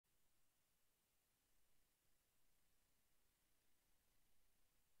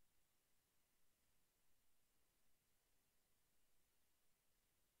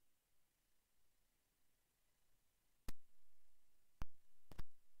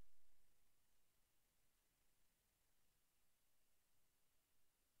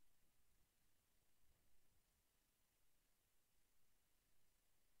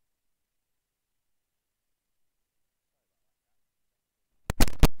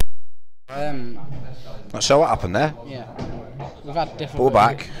Not sure what happened there. Yeah, we've had difficulties. Pull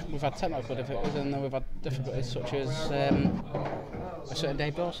back. We've had technical difficulties, and then we've had difficulties such as a certain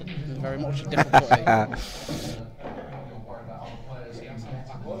Dave Dawson. Very much a difficulty.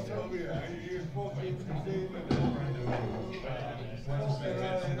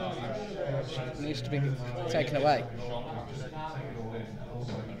 It needs to be taken away.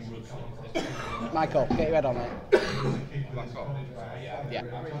 Michael, get your head on it. Yeah.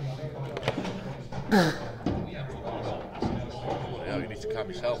 Yeah, you need to calm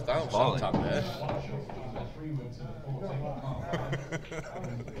yourself down sometime there.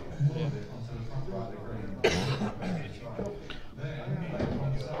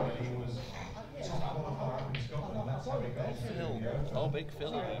 Phil, oh big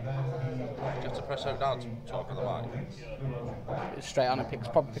Phil. You have to press out down to talk on the mic. Straight on and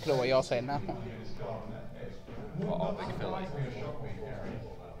probably picking up what you're saying now. What, oh big Phil?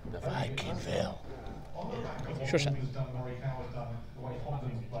 The Viking Phil. Shush it.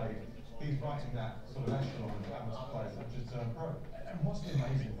 He's writing that sort of echelon of amateur players that just turn pro. And what's the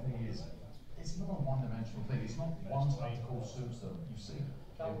amazing thing is, it's not a one-dimensional thing. It's not one tactical suits them. You see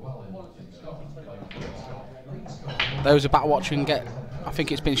well in Scotland. Those about watching I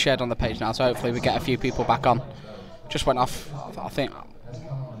think it's been shared on the page now, so hopefully we get a few people back on. Just went off, I think,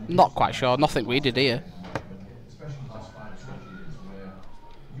 not quite sure, nothing we did here.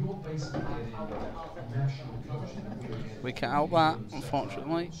 We can't help that,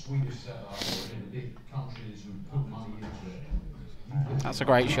 unfortunately. That's a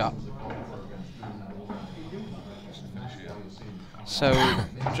great shot. So,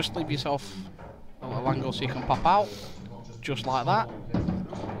 just leave yourself a little angle so you can pop out, just like that.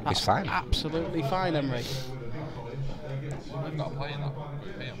 That's It's fine. Absolutely fine, Emery. I've got to play in that.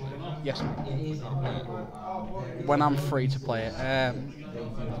 Yes. When I'm free to play it. I'm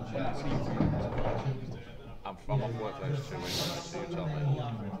off work for those 2 weeks, so you tell me.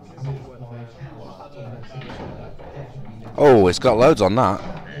 Oh, it's got loads on that.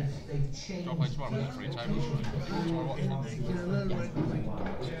 Don't play tomorrow, is it free time?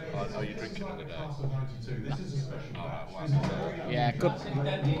 Are you drinking in the day? Yeah, good.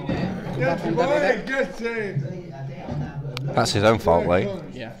 That's his own fault, Lee.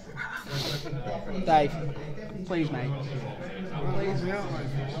 Yeah. Dave, please, mate.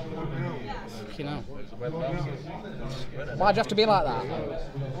 You know. Why'd you have to be like that?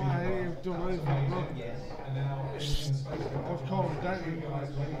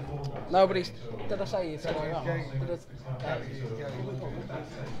 Nobody's. Did I say you said it wrong?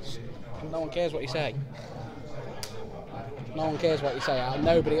 No one cares what you say. No one cares what you say.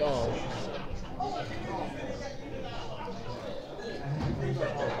 Nobody at all.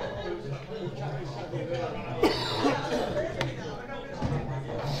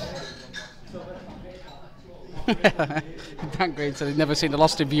 Dan Green said he'd never seen a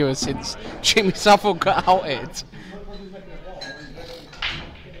Lost in Viewers since Jimmy Savile got outed.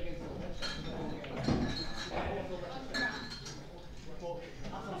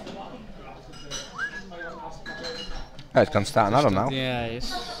 Oh, it's gone starting Adam now. Yeah,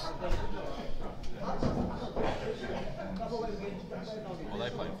 it's... What are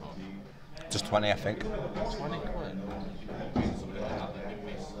they playing for? Just 20, I think. 20 quid.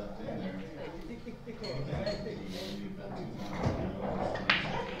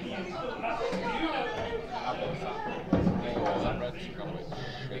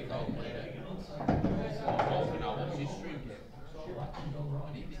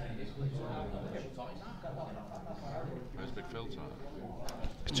 Where's Big Phil time?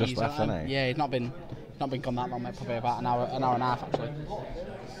 It's just left, isn't he? Yeah, he's not been gone that long, mate. Probably about an hour and a half, actually.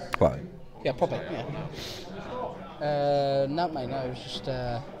 What? Yeah, probably. Yeah. No, mate. No, it was just.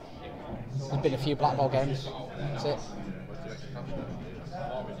 There's been a few Black Ball games. That's it.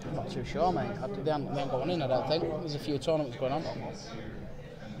 I'm not too sure, mate. They haven't got one in, I don't think. There's a few tournaments going on.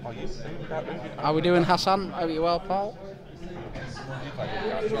 How are we doing, Hassan? Are you well, Paul?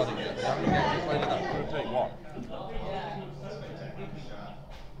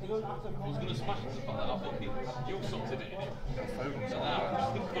 Who's going to smash it on that? I fucking you something in it. Phones are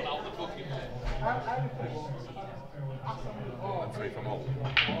there. Just put out the fucking. I'm free from home.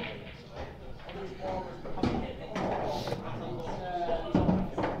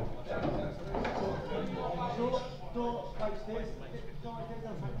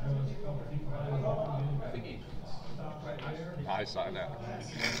 I sat in it.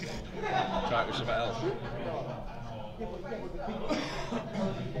 Try it with something else.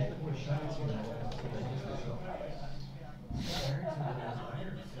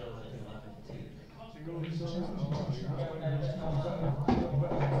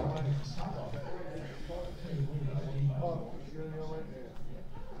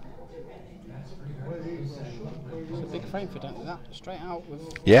 frame for Dent. That straight out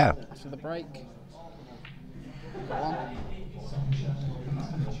with Yeah. after the break. Go on.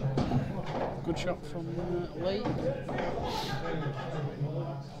 Good shot from Lee.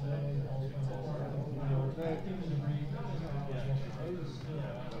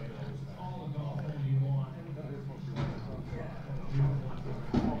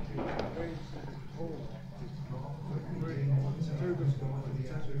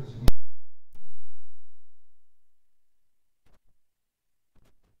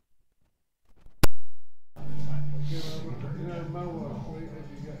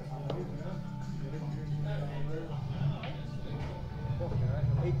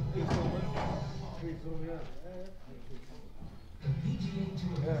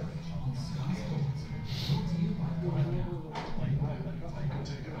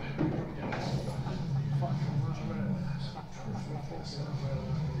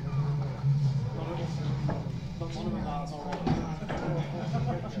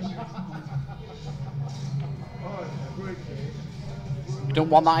 You don't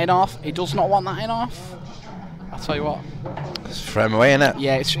want that in off. He does not want that in off. I'll tell you what. It's frame away, innit?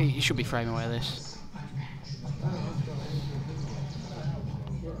 Yeah, it should be frame away this.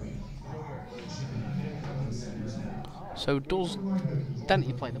 So does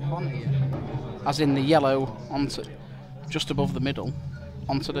Denty play the plan here? As in the yellow onto just above the middle,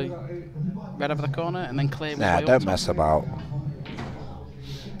 onto the red over the corner, and then clear. Nah, don't mess about.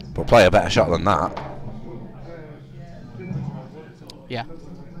 But play a better shot than that. Yeah.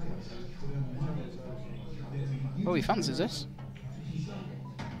 Oh, he fancies this.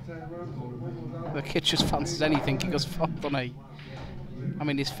 The kid just fancies anything. He goes for funny. I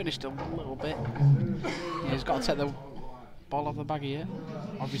mean, he's finished a little bit. Yeah, he's got to take the ball off the bag here,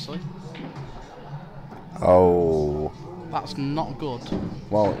 obviously. Oh. That's not good.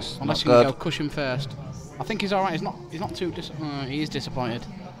 Well, it's unless not you good. can go cushion first. I think he's all right. He's not too. He is disappointed.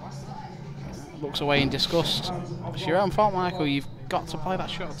 Looks away in disgust. It's your own fault, Michael. You've got to play that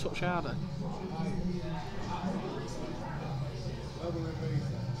shot a touch harder.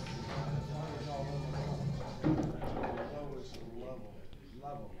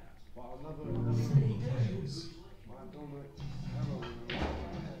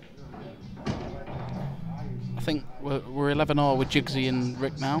 I think we're 11-all with Jigsy and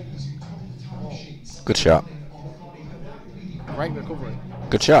Rick now. Good shot. Great recovery.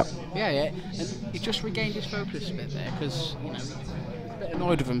 Good shot. Yeah, yeah. And he just regained his focus a bit there because, you know, he was a bit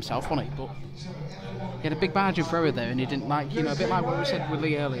annoyed with himself, wasn't he? But he had a big margin thrower there and he didn't like, you know, a bit like what we said with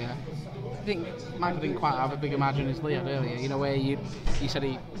Lee earlier. I think Michael didn't quite have a bigger margin as Lee had earlier, you know, where you said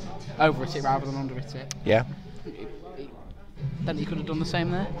he over-hit it rather than under-hit it. Yeah. Then he could have done the same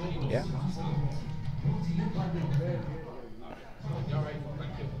there. Yeah.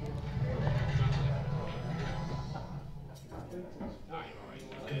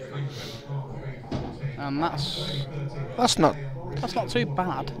 And That's not too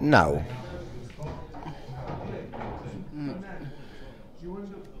bad. No.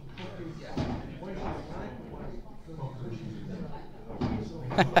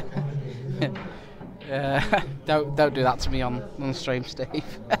 Don't do that to me on stream, Steve.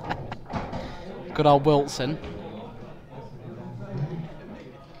 Good old Wilson.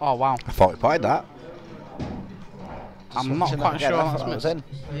 Oh wow. I thought we played that. I'm not quite sure that that's was in.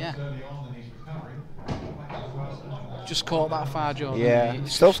 Yeah. Just caught that far, Jordan. Yeah.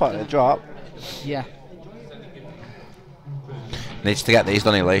 Still fighting a drop. Yeah. Needs to get these,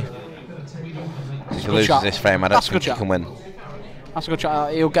 doesn't he, Lee? If he loses shot. this frame, I don't That's a think good he shot. can win. That's a good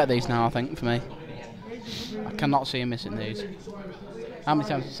shot. He'll get these now, I think, for me. I cannot see him missing these. How many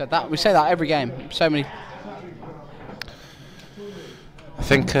times have we said that? We say that every game. So many. I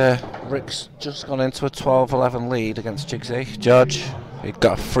think Rick's just gone into a 12-11 lead against Jigsy. Judge, he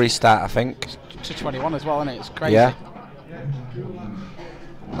got a free start, I think. To 21 as well, isn't it? It's crazy. Yeah.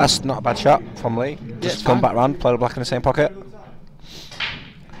 That's not a bad shot from Lee. Just come back round, play the black in the same pocket.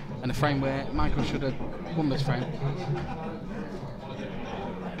 And a frame where Michael should have won this frame.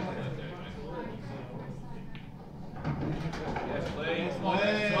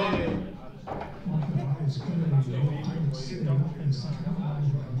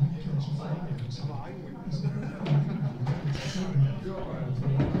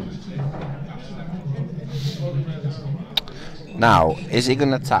 Now, is he going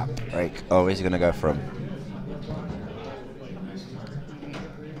to tap Rick, or is he going to go for him?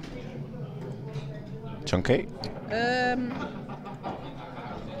 Chunky? I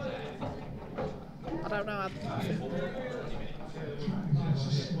don't know.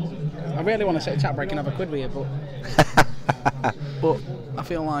 I really want to set a tap break and have a quid with you, but I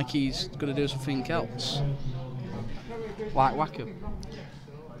feel like he's going to do something else. Like Wacom.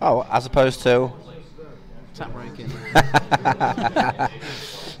 Oh, as opposed to. Tap breaking.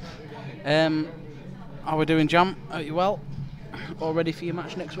 How we doing, Jam? Are you well? All ready for your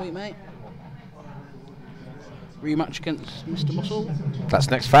match next week, mate? Rematch against Mr. Muscle? That's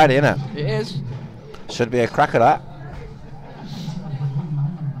next Friday, isn't it? It is. Should be a cracker, that.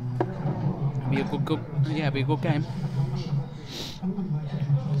 Be a be a good game.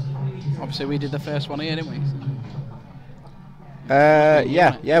 Obviously, we did the first one here, didn't we?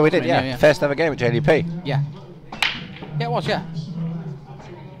 Yeah, we did, yeah. First ever game at JDP. Yeah. Yeah, it was, yeah.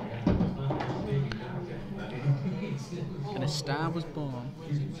 And a star was born.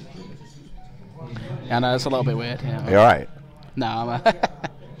 Yeah, no, it's a little bit weird. Yeah. Are you alright? No,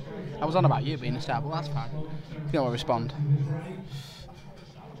 I was on about you being a star, but that's fine. You don't want to respond.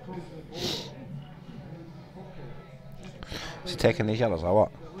 Is he taking these yellows or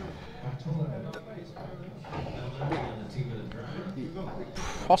what?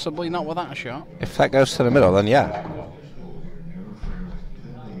 Possibly not with that shot. If that goes to the middle, then yeah.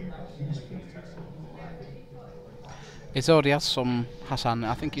 He's already had some Hassan.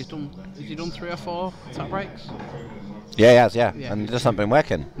 I think he's done. Has he done 3 or 4 tap breaks? Yeah, he has, yeah. Yeah. And it just hasn't been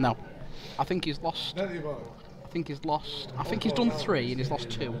working. No. I think he's lost. I think he's done 3 and he's lost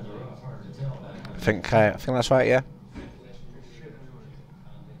 2. I think that's right, yeah.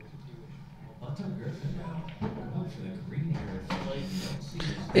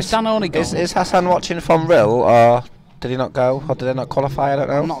 Is Dan only gone? Is Hassan watching from Rill, or did he not go, or did they not qualify? I don't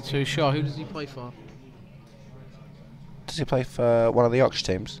know. I'm not too sure. Who does he play for? Does he play for one of the Yorkshire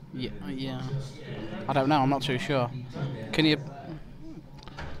teams? Yeah. I don't know. I'm not too sure. Can you?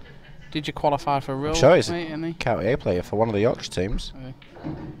 Did you qualify for Rill? I'm sure he's mate, a County A player for one of the Yorkshire teams. Okay.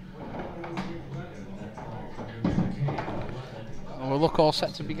 Well, we look all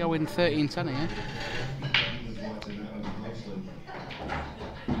set to be going 13-10 here.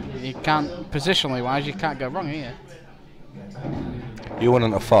 You can't, positionally wise, you can't go wrong here. You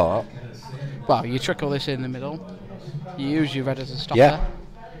wouldn't have thought. Well, you trickle this in the middle. You use your red as a stopper. Yeah.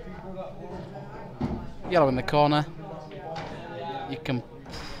 Yellow in the corner. You can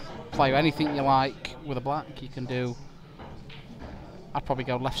play anything you like with a black. You can do. I'd probably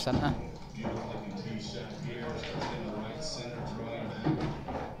go left centre.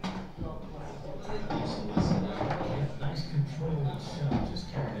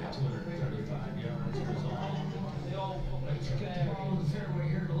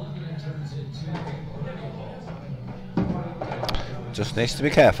 Just needs to be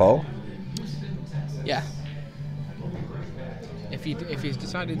careful. Yeah. If he's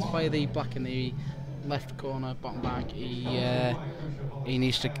decided to play the black in the left corner bottom bag, he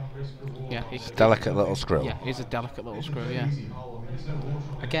needs to. Yeah. Delicate little screw. Yeah, he's a delicate little screw. Yeah.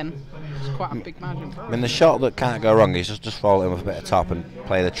 Again, it's quite a big margin. I mean, the shot that can't go wrong is just roll it in with a bit of top and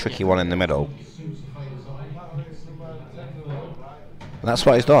play the tricky one in the middle. And that's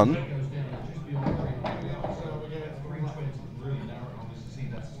what he's done.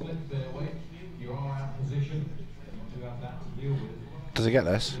 Does he get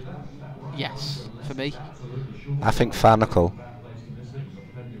this? Yes, for me. I think far knuckle.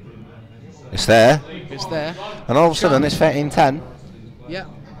 It's there. It's there. And all of a sudden it's 13-10. Yeah.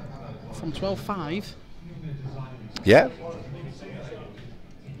 From 12-5. Yeah.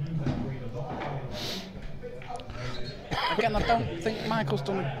 Again, I don't think Michael's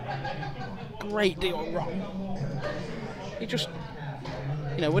done a great deal wrong. He just,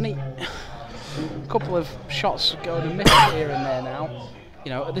 you know, when he... a couple of shots going and missing here and there now. You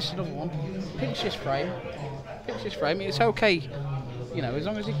know, this is another one. Pinch his frame. It's okay. You know, as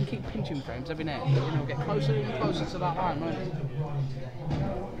long as he can keep pinching frames every night, you know, get closer and closer to that line, won't he?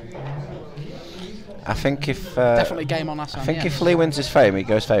 I think if... definitely game on Hassan. I think if Lee wins his frame, he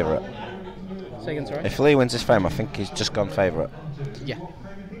goes favourite. Say again, sorry? If Lee wins his frame, I think he's just gone favourite. Yeah.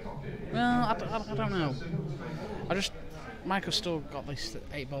 Well, I don't know. Michael's still got this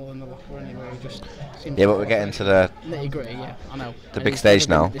 8-ball in the locker anyway. He just seems. Yeah, but we're getting to the nitty-gritty. Yeah, I know. The big stage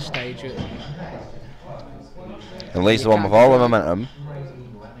now. This stage, and Lee's the one with all the momentum.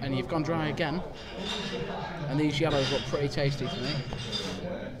 And you've gone dry again. And these yellows look pretty tasty to me.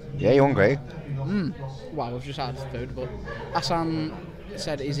 Yeah, you hungry? Well, we've just had food, but Hassan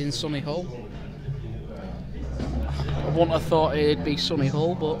said he's in Sunny Hull. I wouldn't have thought it'd be Sunny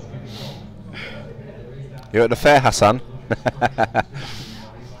Hull, but You're at the fair, Hassan.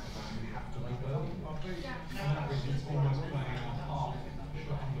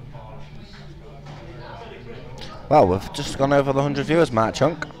 Well, we've just gone over the 100 viewers mark,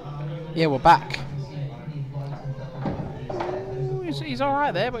 Chunk. yeah, we're back. He's all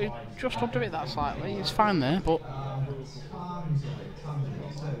right there, but he's just under it that slightly. He's fine there, but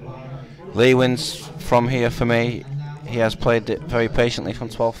Lee wins from here for me. He has played it very patiently from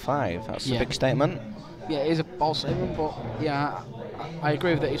 12-5. That's a big statement. Yeah, it is a ball statement, but yeah, I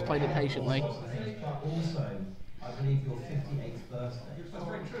agree with that. He's played it patiently. But also, I believe your 58th birthday. That's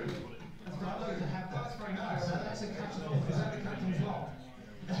very true. I'd like to have that. That's very nice. That's a catch-all. Is that the captain's lot?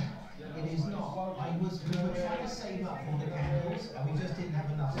 It is not. We were trying to save up for the candles, and we just didn't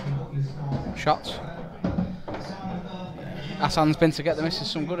have enough, so we got you started. Shots. Hassan's been to get the missus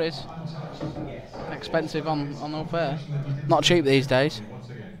some goodies. Expensive on up there. Not cheap these days.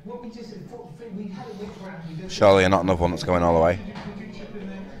 Surely not another one that's going all the way.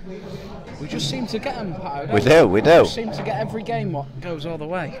 We just seem to get them, Pat. We do. We just seem to get every game what goes all the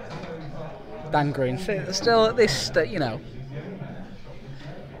way. Dan Green, still at this, you know,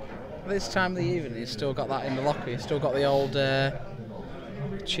 this time of the evening, he's still got that in the locker. He's still got the old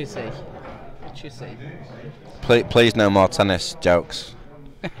chissy. Please, no more tennis jokes.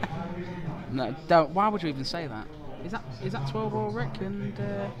 No, don't. Why would you even say that? Is that 12-all Rick and?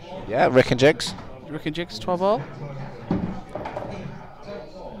 Yeah, Rick and Jigs. Rick and Jigs 12-all.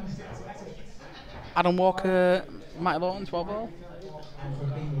 Adam Walker, Matty Lawton 12-all.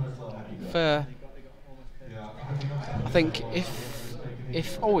 For I think if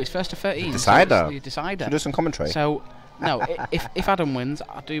it's first to 13. Decider. So decider. Should do some commentary. So no, if Adam wins,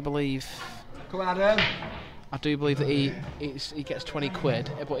 I do believe. Come on, Adam. I do believe that he gets 20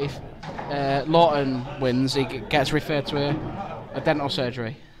 quid, but if Lawton wins, he gets referred to a dental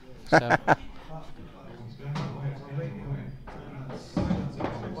surgery. So.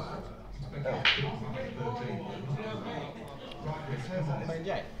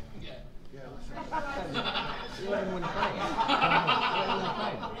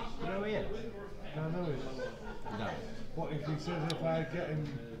 What if he says if I get him,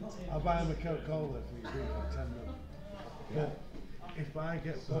 I'll buy him a Coca-Cola if we drink for 10 minutes. But if I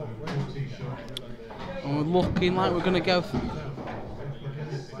get both, And we're looking like we're going to go.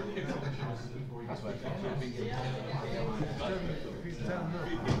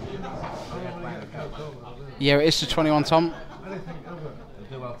 Yeah, it is to 21, Tom.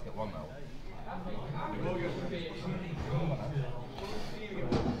 Do well to get one though.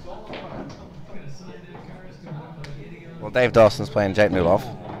 Well, Dave Dawson's playing Jake Newloff.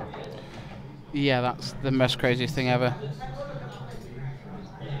 Yeah, that's the most craziest thing ever.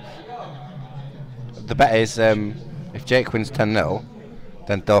 The bet is if Jake wins 10-0,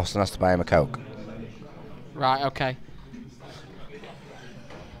 then Dawson has to buy him a Coke. Right, okay.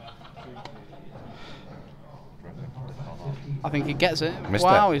 I think he gets it.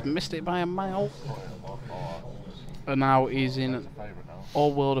 He's missed it by a mile. And now he's in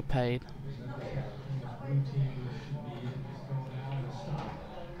all world of pain.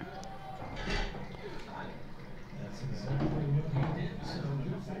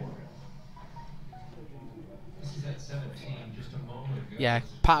 Yeah,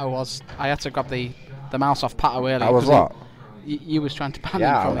 Pato was. I had to grab the mouse off Pato earlier. That was what? You was trying to ban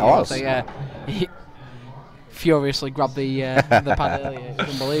yeah, him from me. I was. So yeah, he furiously grabbed the pad earlier. It was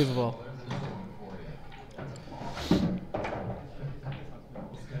unbelievable.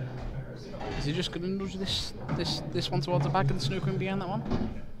 Is he just going to nudge this one towards the bag and snooker him behind that one?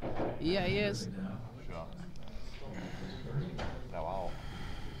 Yeah, he is.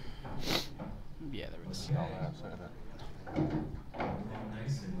 Yeah, there is.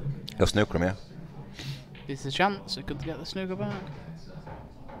 He'll snooker him, yeah. It's a chance. He could get the snooker back.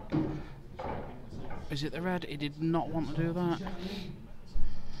 Is it the red? He did not want to do that.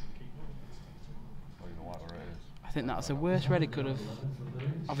 I think that's the worst red he could have.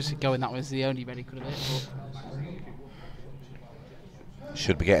 Obviously, going that was the only red he could have hit. But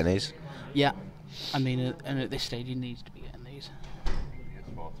should be getting these. Yeah, I mean, and at this stage, he needs to be getting these.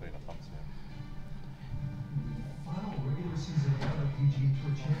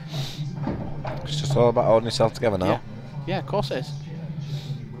 It's just all about holding yourself together now. Yeah, of course it is.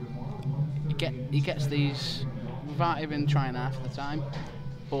 He gets these without even trying half the time,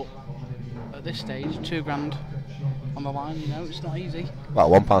 but at this stage, £2 on the line, you know, it's not easy.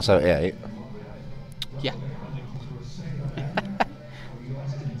 About £1.78. Yeah.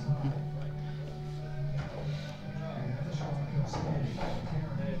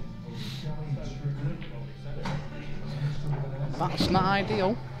 That's not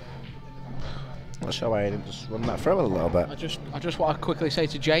ideal. Not sure why I didn't just run that through a little bit. I just want to quickly say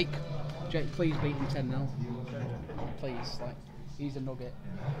to Jake, please beat him 10-0. Please, like, he's a nugget.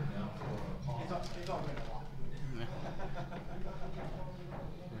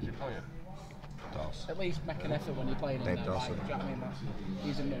 Who's he playing? At least make an effort when you're playing him. Dave Dawson. Like, do you know what I mean?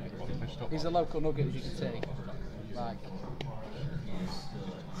 He's a nugget. He's a local nugget, as you can see. Like,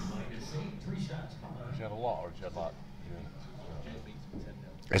 you had a lot, or did you have like?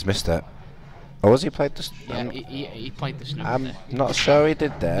 He's missed it. Or was he played the? Yeah, he played the snooker I'm there. not sure he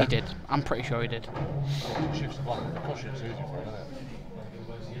did there. He did. I'm pretty sure he did. Shifts the black. Push it easy for him, isn't it?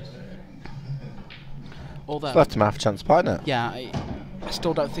 Although, It's left him half a chance to point it. yeah, I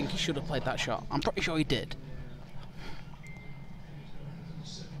still don't think he should have played that shot. I'm pretty sure he did.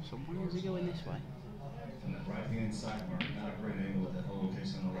 So why is he going this way?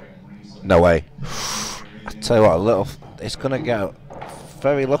 No way. I tell you what, a little. It's gonna go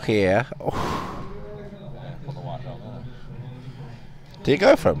very lucky here. Oh. Put the white down there. Do you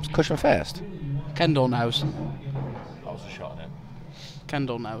go for him? Cushion first. Kendall knows. That was a shot, innit?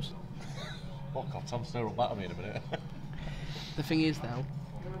 Kendall knows. Oh God, Tom Snow will batter me in a minute. The thing is, though,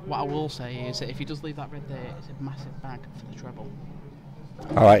 what I will say is that if he does leave that red there, it's a massive bag for the treble.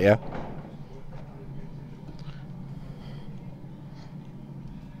 All right, yeah.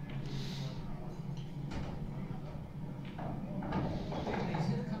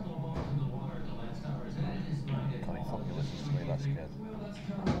 Can't he fucking listens to me, that's good.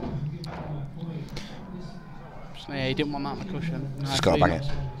 So, yeah, he didn't want that on the cushion. No, Just if gotta Lee bang knocks-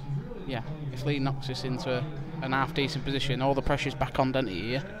 it. Yeah, if Lee knocks this into an half decent position, all the pressure's back on Dent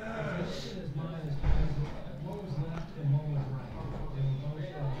here.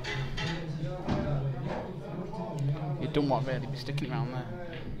 You don't want to really be sticking around there.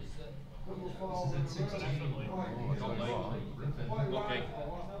 Okay.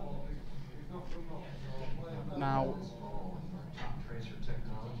 Now,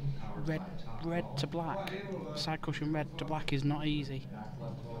 red to black, side cushion red to black is not easy.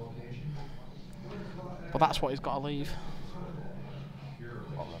 But that's what he's got to leave.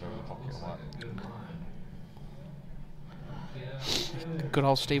 Good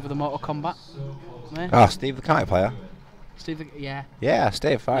old Steve with the Mortal Kombat. There. Ah, Steve, the kite player. Steve, yeah. Yeah,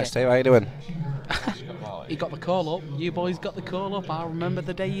 Steve. Hi, Yeah. Steve. How you doing? He got the call up. You boys got the call up. I remember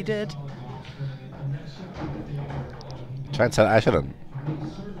the day you did. Trying to say that I shouldn't.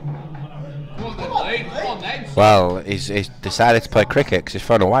 Come on then, Lee. Come on then. Well, he's decided to play cricket because he's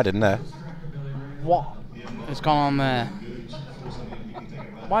thrown a wide in there. What has gone on there?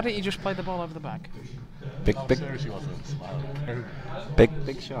 Why didn't you just play the ball over the bag? Big Seriously wasn't smiling.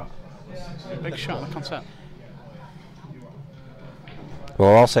 big shot. Big shot on the concert. Well,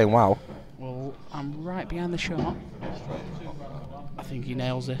 we're all saying wow. Well, I'm right behind the shot. I think he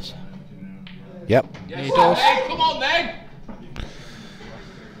nails this. Yep. Yeah, he does. Hey, come on then.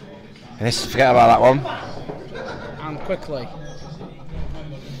 He needs to forget about that one. And quickly.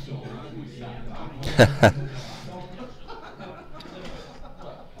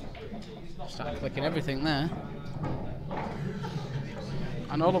 Start clicking everything there.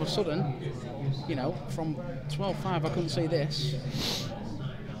 And all of a sudden, you know, from 12.5 I couldn't see this.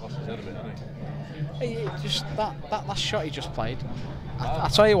 Lost his head a bit, didn't he? Just that last shot he just played. I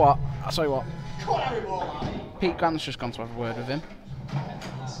tell you what. Pete Grant's just gone to have a word with him.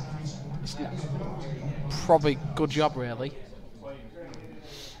 It's probably good job, really,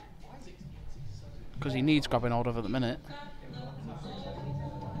 because he needs grabbing hold of at the minute.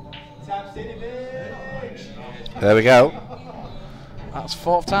 There we go. That's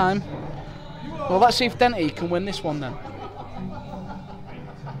fourth time. Well, let's see if Denty can win this one then.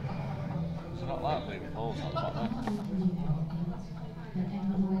 It's not like Lee with balls like that.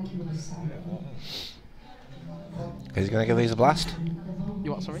 Is he going to give these a blast?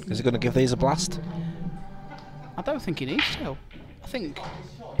 You what, sorry? Is he going to give these a blast? I don't think he needs to. I think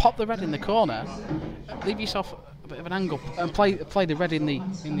pop the red in the corner, leave yourself a bit of an angle, and play the red in the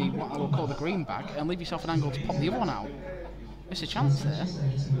what I will call the green bag, and leave yourself an angle to pop the other one out. It's a chance there.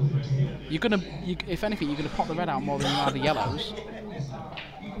 If anything, you're gonna pop the red out more than you are the yellows.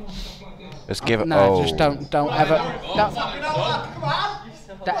 Just give it. No, Oh. just don't ever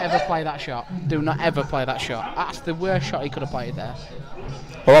play that shot. Do not ever play that shot. That's the worst shot he could have played there.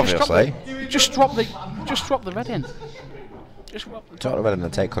 Well, obviously. Just drop the red in. Drop the red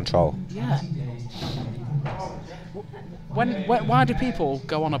and take control. Yeah. Why do people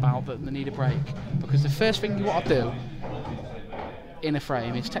go on about that they need a break? Because the first thing you want to do in a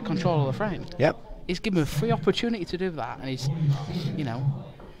frame is take control of the frame. Yep. He's given a free opportunity to do that, and he's, you know.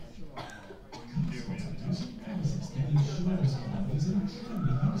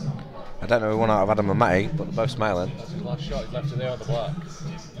 I don't know who won out of Adam and Matty, but they're both smiling. That's his last shot. He's left it there on the black.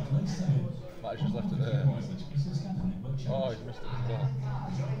 Matty's just left it there. Oh, he's missed it as well.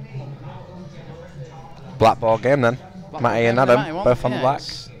 Black ball game then. Matty and Adam, Matty won. both on the black.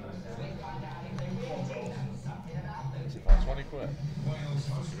 Is it like 20 quid?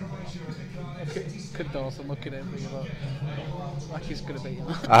 Good Dawson looking at me like he's going to beat him.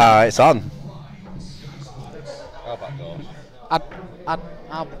 It's on. How about Dawes?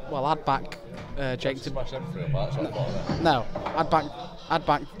 I'd back Jake to. Smash them through, but that's not about it. No, I'd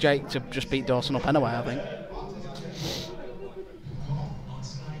back Jake to just beat Dawson up anyway. I think.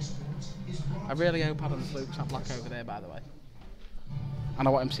 I really hope Adam Fluke's at black over there, by the way. And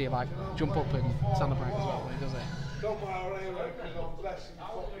I want him to see like jump up and celebrate as well when he does it. Don't worry, because I'm blessing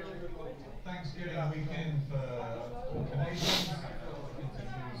you. Thanksgiving weekend for all Canadians.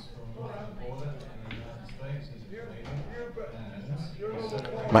 Interviews from the border in the United States.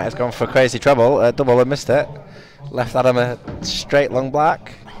 And Matt has gone for crazy treble, double and missed it. Left Adam a straight long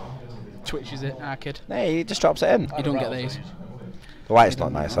black. Twitches it, our kid. Hey, he just drops it in. You don't get these. The white's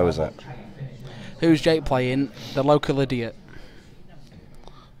not nice, though, is it? Who's Jake playing? The local idiot.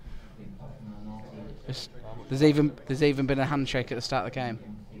 There's even been a handshake at the start of the game.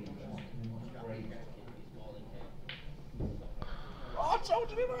 Oh, I told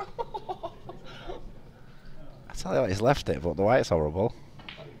you that! I tell you what, he's left it, but the white's horrible.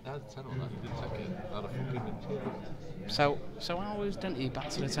 I had 10 on that, he didn't take it. I had a fucking So how is Denty back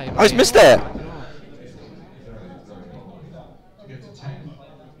to the table? Oh, he's missed it!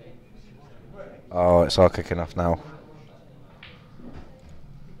 Oh, it's all kicking off now.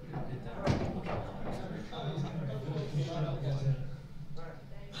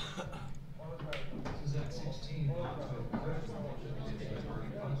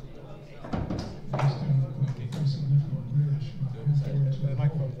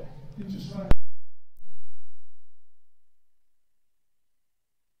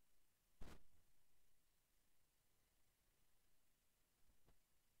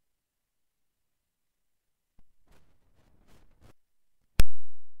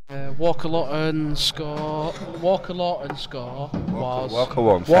 Walker Lawton score. Walker Lawton score was Walker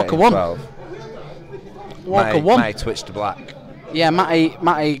won. Walker won. 12. Walker won. Matty twitched to black. Yeah,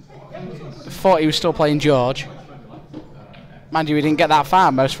 Matty thought he was still playing George. Mind you, he didn't get that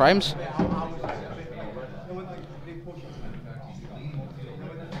far most frames.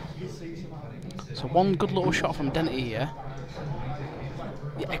 So one good little shot from Denty here.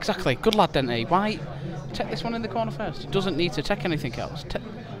 Yeah, exactly. Good lad, Denty. Why take this one in the corner first? He doesn't need to take anything else.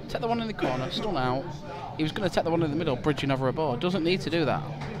 Take the one in the corner, stun out. He was going to take the one in the middle, bridging over a board. Doesn't need to do that.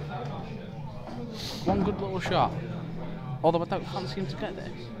 One good little shot. Although I don't fancy him to get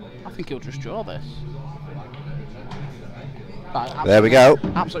this. I think he'll just draw this. But There we go.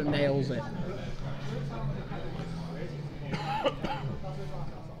 Absolutely nails it.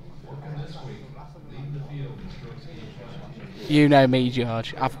 You know me,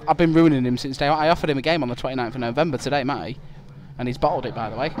 George. I've been ruining him since day one. I offered him a game on the 29th of November today, Matty. And he's bottled it, by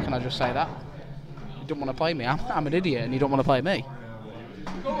the way. Can I just say that? He don't want to play me. I'm an idiot and he don't want to play me.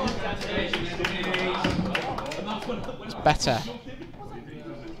 It's better.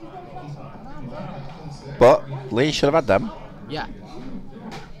 But Lee should have had them. Yeah.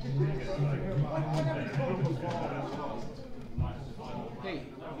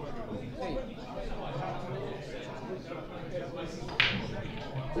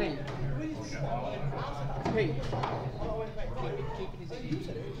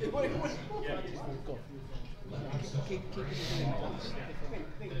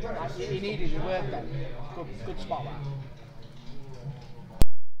 He needed to work then. Good spot that.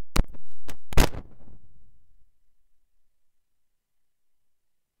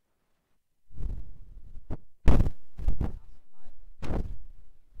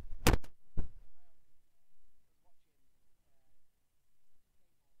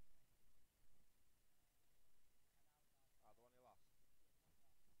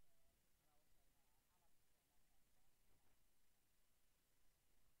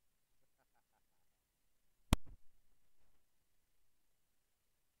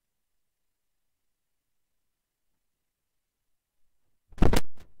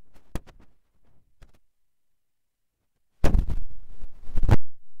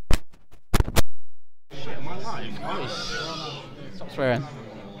 Stop swearing.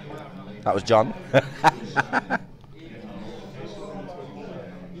 That was John.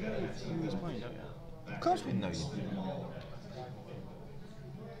 Of course we know you.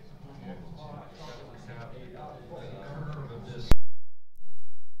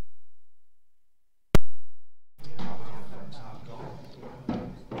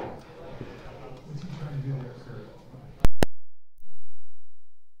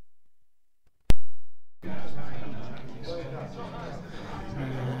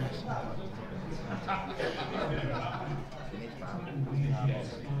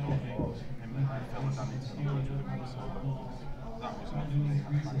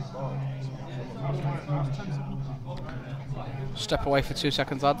 Step away for 2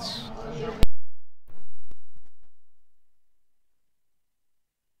 seconds, lads.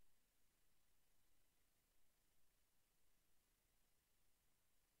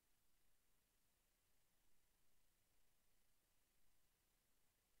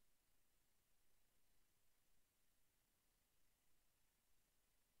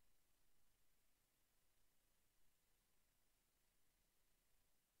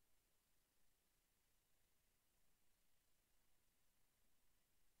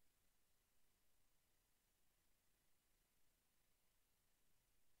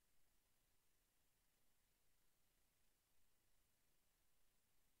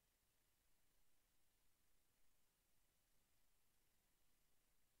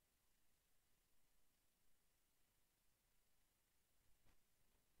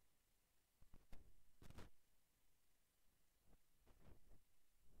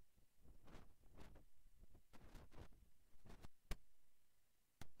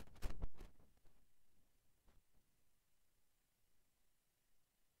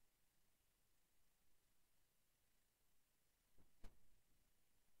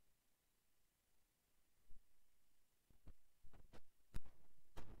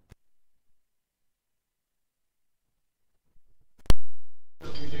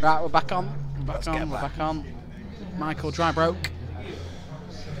 Right, we're back on. We're back on. Michael dry broke.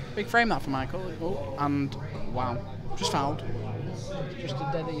 Big frame that for Michael. Oh, and wow, just fouled. Just a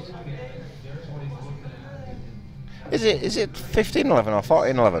dead ease. Is it 15-11 or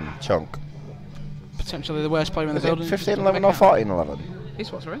 14-11, Chunk? Potentially the worst player in the building. 15-11 or 14-11?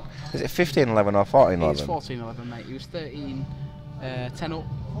 He's what, sorry? Is it 15-11 or 14-11? He's 14-11, mate. He was 13, 10 up.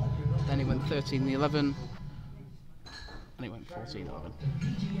 Then he went 13-11. And he went 14-11.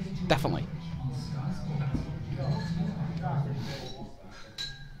 Definitely.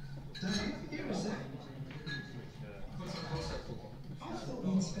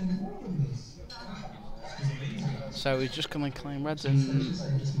 So he's just going to claim reds, and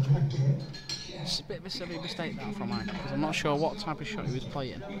it's a bit of a silly mistake that from Michael, because I'm not sure what type of shot he was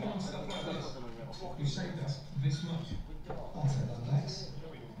playing.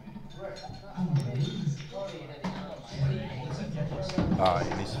 Oh, he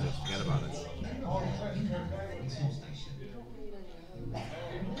needs to just forget about it.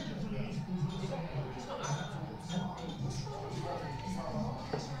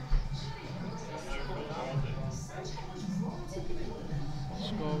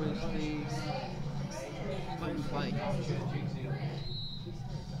 Score is the play.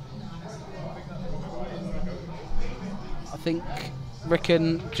 I think Rick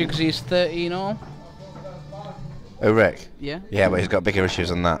and Jigsy is 13 all. Oh, Rick? Yeah. Yeah, but he's got bigger issues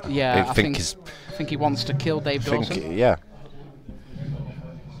than that. Yeah, I think he wants to kill Dave Dawson. yeah.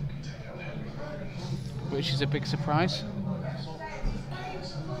 Which is a big surprise.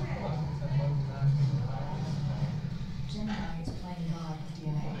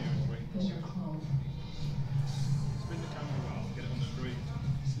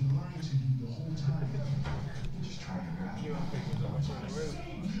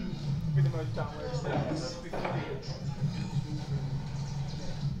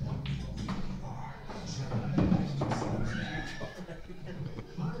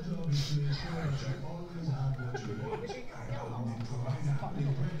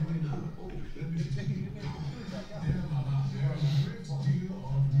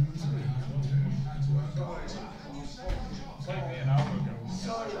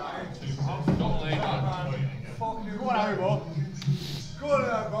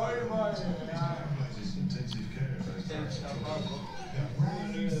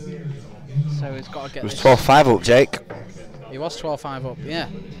 So he's got to get. It was 12-5 up, Jake. He was 12-5 up, yeah.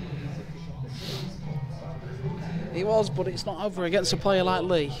 He was, but it's not over against a player like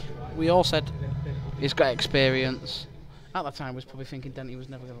Lee. We all said he's got experience. At that time, we was probably thinking Dent was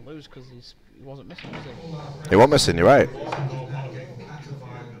never going to lose because he wasn't missing, was he? He wasn't missing, you're right.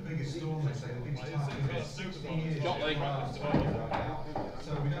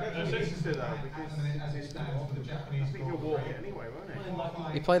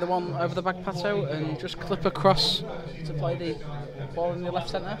 You play the one over the back pato and just clip across to play the ball in the left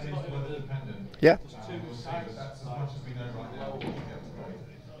centre? Yeah.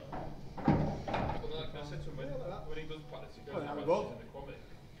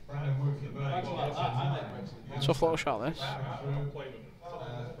 Tough little shot, this.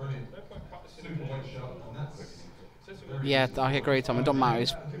 Yeah, I agree, Tom. It doesn't matter.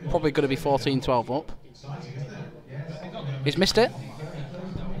 He's probably going to be 14-12 up. He's missed it.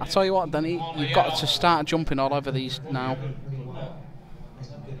 I tell you what, then you've got to start jumping all over these now.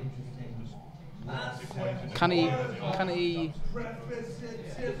 Can he? Can he?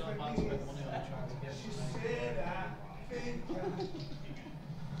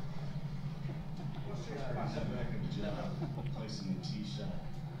 Placing the tee shot,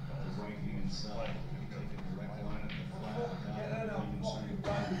 the right hand side, take a direct line at the flat, without even starting to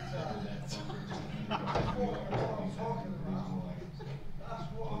cover that bunker,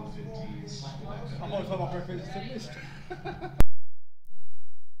 just I'm always on my breakfast.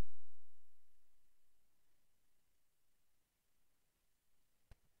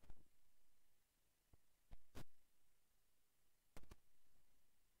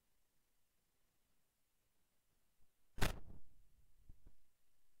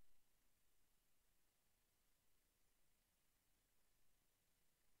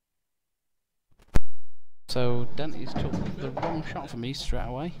 So Denty's took the wrong shot for me straight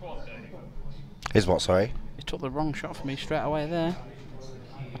away. Is what, sorry? He took the wrong shot for me straight away there.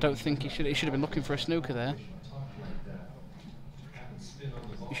 I don't think he should. He should have been looking for a snooker there.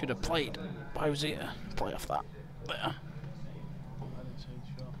 He should have played. Why was he play off that? There.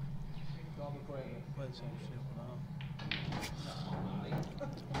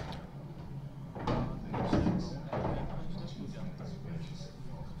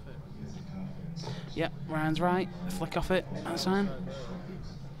 Yep, Ryan's right. Flick off it. That's time.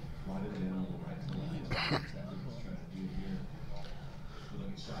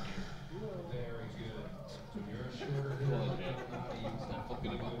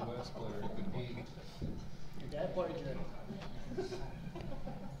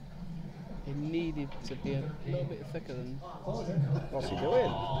 He needed to be a little bit thicker than. What's he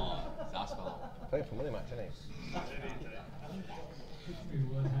doing? Playing for money match, isn't he?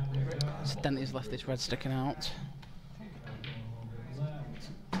 Denty's left this red sticking out.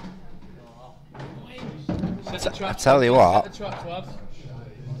 I tell you what,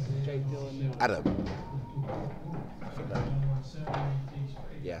 Adam.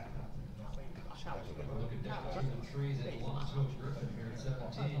 Yeah.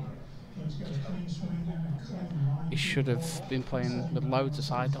 He should have been playing with loads of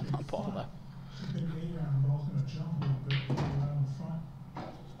side on that ball there.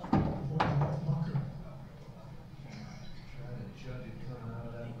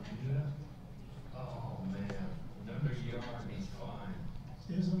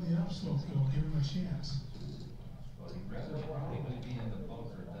 Stays on the upslope, though, give him a chance.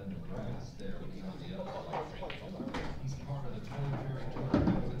 He's part of the Tour Tour.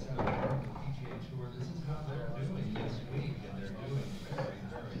 That's how they work the PGA Tour. This is how they're doing this week, and they're doing very,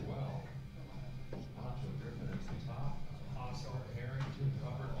 very well. Poncho Griffin is the top. Oscar Harrington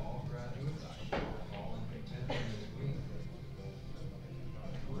covered all graduates. All in contention this week.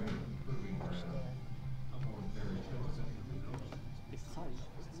 Great improving ground. Very chosen. It's tight.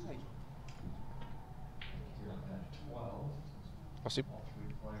 It's tight. Here at 12. What's he? All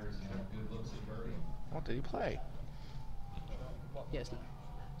three players have good looks at birdie. What did he play? Yeah, it's a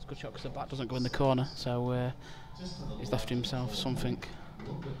good shot because the bat doesn't go in the corner, so he's left himself something.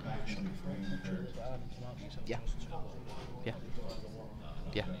 Yeah. Yeah.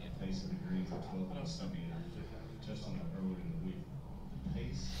 Yeah. Pace of the greens at 12.70, just on the early in the week.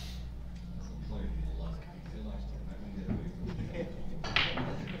 Pace, as a player, you love it. You feel like you're not going to get away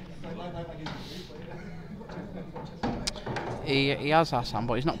from it. He has Hassan,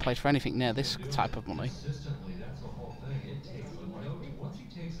 but he's not played for anything near this type of money. Consistently, that's the whole thing. It takes once he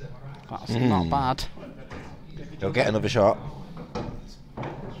takes that practice. That's not bad. He'll get another shot.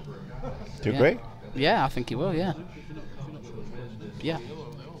 Do you agree? Yeah, I think he will, yeah. Yeah.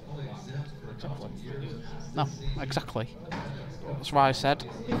 No, exactly. That's what I said.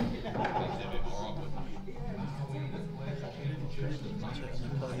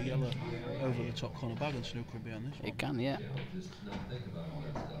 Over the top corner bag and snooker would be on this one. It can, yeah.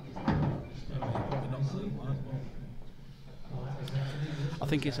 I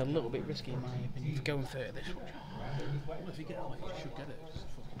think it's a little bit risky in my opinion for going 30 this one. Well, if you get it, you should get it.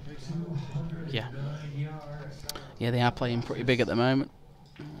 Yeah. Yeah, they are playing pretty big at the moment.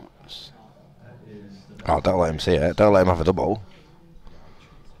 Oh, don't let him see it. Don't let him have a double.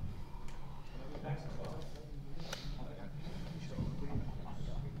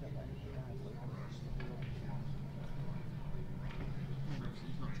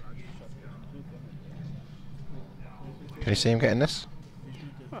 Can you see him getting this?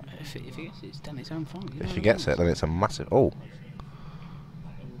 Well, if he gets it, it's done his own fault. If he gets it, then it's a massive... Oh,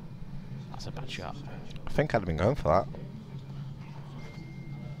 That's a bad shot. I think I'd have been going for that.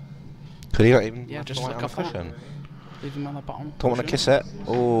 Could he not even... Yeah, left just the white flick on off the that. cushion? Leave him on the bottom. Don't want to kiss it.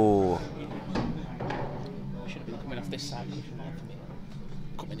 Oh. Should have been coming off this side.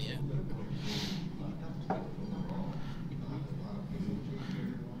 Coming here.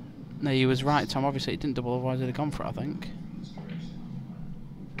 No, you was right, Tom. Obviously, it didn't double, otherwise it'd have gone for it, I think.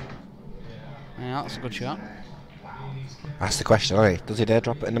 Yeah, that's a good shot. That's the question, right? Does he dare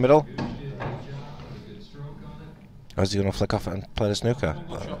drop it in the middle? Or is he going to flick off it and play the snooker?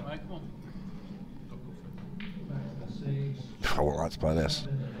 Good shot, mate. Come on. I wouldn't like to play this.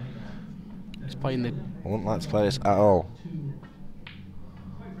 He's playing the... I wouldn't like to play this at all.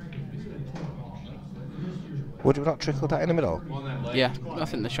 Would you not trickle that in the middle? Yeah, I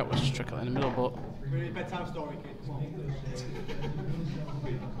think the shot was just trickling in the middle, but...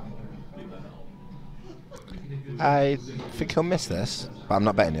 I think he'll miss this, but I'm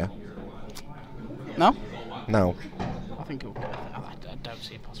not betting you. No? No. I think he'll... I don't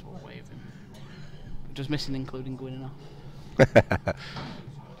see a possible way of him. Just missing, including going off.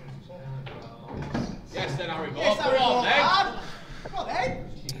 Yes, then, Harry. Yes, come on, then. Come on, then.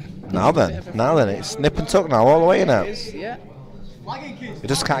 Now then, it's nip and tuck now, all the way now. Yeah. He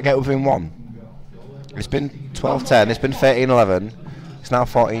just can't get within one. It's been 12-10, it's been 13-11, it's now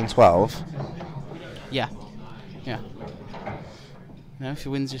 14-12. Yeah. Yeah. No, if he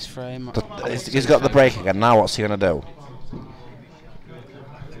wins this frame... He's got the break again, now what's he going to do?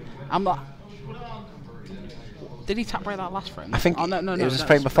 I'm not... Did he tap break that last frame? I think no, it was his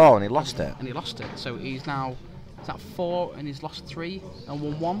frame before and he lost it. And he lost it, so he's now... Is that 4 and he's lost 3 and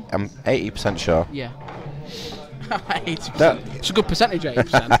won 1? I'm 80% sure. Yeah. 80%. It's a good percentage,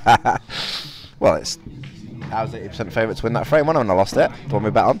 80%. Well, I was 80% favourite to win that frame when I lost it. The one we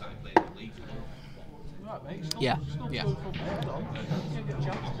bet on. Yeah, yeah.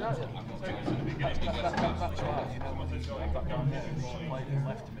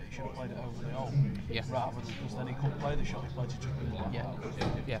 Yeah. Rather than because then he couldn't play the shot, he played to triple it. Yeah.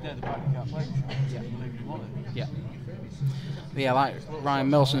 Yeah. Yeah, the back he can't play the shot. Yeah. Maybe he wanted. Yeah. Yeah, like Ryan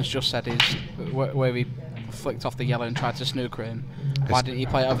Milson's just said, is where he flicked off the yellow and tried to snooker him. Why didn't he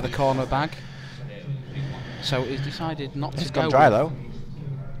play it over the corner bag? So he's decided not to go. It's gone dry though.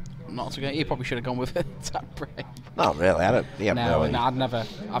 Not to go. He probably should have gone with a tap break. Not really. I don't. Yeah, No, really. no, I'd never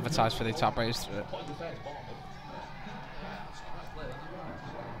advertise for the tap breaks through it.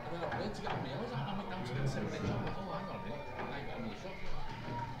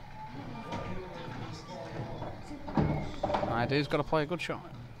 Idea's got to play a good shot.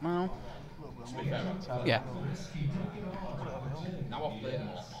 Well, yeah.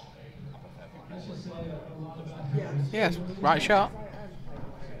 Yes, right shot.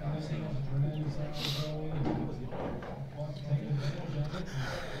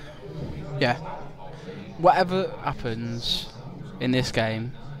 Yeah. Whatever happens in this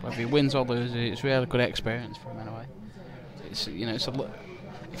game, whether he wins or loses, it's really good experience for him anyway. It's it's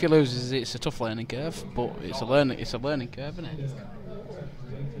if he loses, it's a tough learning curve, but it's a learning curve, isn't it?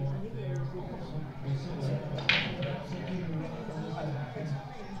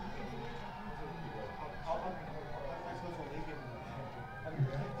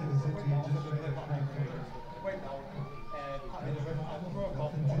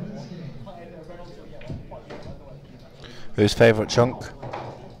 Who's favourite chunk?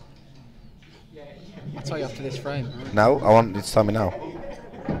 I'll tell you after this frame. No, I want you to tell me now.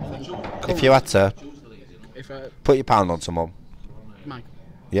 If you had to put your pound on someone. Mike.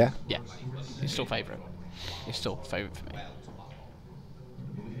 Yeah? Yeah. He's still favourite. He's still favourite for me.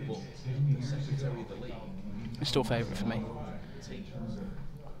 He's still favourite for me.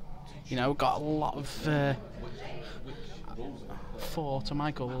 Got a lot of 4 to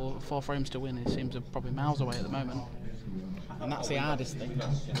Michael, 4 frames to win. It seems probably miles away at the moment. And that's the hardest thing.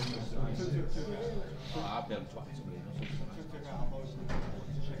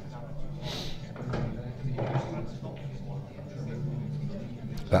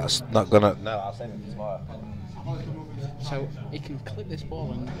 That's not gonna. No, I'll save it for tomorrow. So he can clip this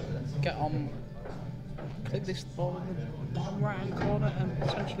ball and get on. Clip this ball in the bottom right hand corner and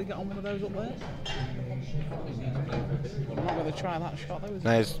potentially get on one of those up there. I'm not going to try that shot though.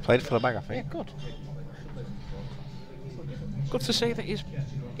 No, he's played for the bag, I Yeah, think. good. Good to see that he's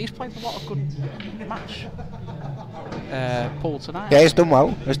played a lot of good match pool tonight. Yeah, he's done well.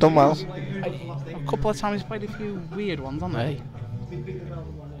 He's done well. A couple of times he's played a few weird ones, hasn't he?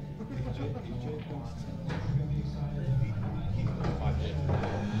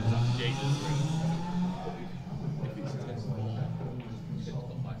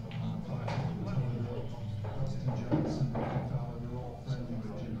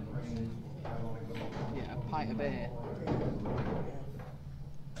 Yeah, a pint of beer.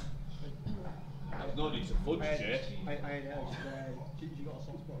 There's no need to fudge it.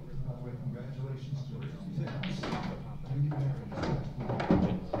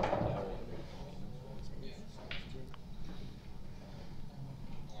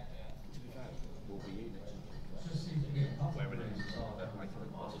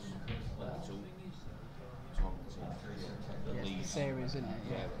 series, isn't it?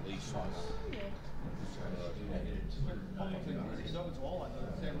 Yeah. At least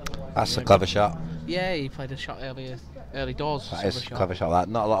That's a clever shot. Yeah, he played a shot early doors. That silver is a shot. clever shot. That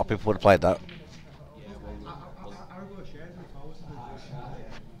not a lot of people would have played that.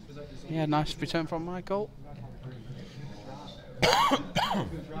 Yeah, nice return from Michael. That's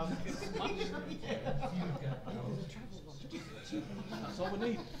all we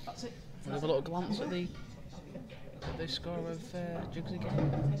need. That's it. We'll have a little glance at the score of Jigsy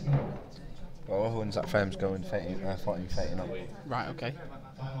game. Oh, when's that frame's going? 14 up. Right, okay.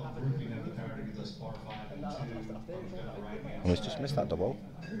 Oh, he's just missed that double.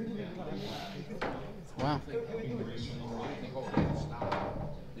 Wow.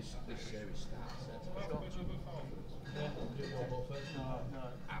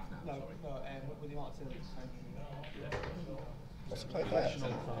 What's the play there?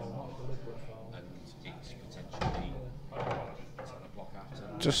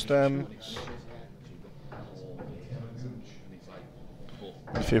 Just a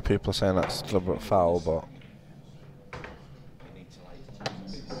few people are saying that's deliberate foul, but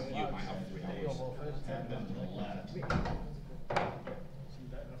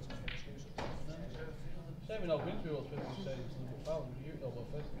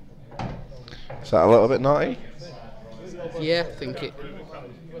is that a little bit naughty? Yeah, I think it.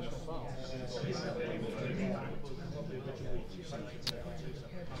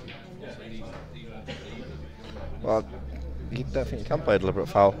 Well, you don't think you can play a deliberate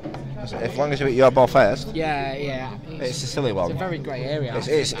foul? As long as you hit your ball first. Yeah, yeah. It's a silly one. It's a very grey area.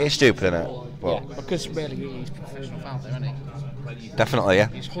 It's stupid, isn't it? But yeah, because really he's professional foul there, isn't he? definitely, yeah.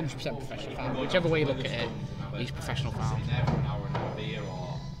 He's 100% professional foul. Whichever way you look at it, he's professional foul.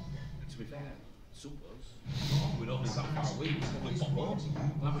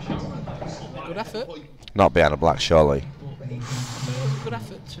 Good effort. Not behind a black, surely. Good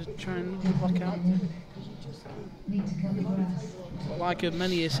effort to try and block out. But like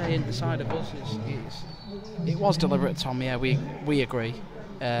many are saying inside of us, it was deliberate, Tom. Yeah, we agree.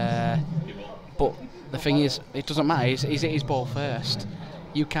 But the thing is, it doesn't matter. He's hit his ball first.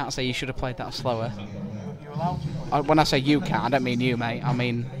 You can't say you should have played that slower. When I say you can't, I don't mean you, mate. I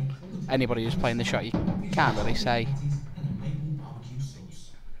mean anybody who's playing the shot. You can't really say.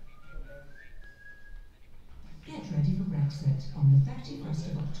 Get ready for Brexit on the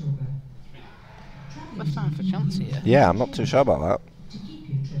 31st of October. Left time for chance here. Yeah, I'm not too sure about that. To keep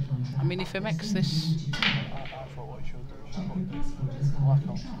your trip on track. I mean, if he makes this. Check your passport is valid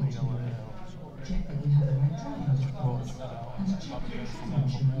for travel. Check that you have the right driving documents. And check your travel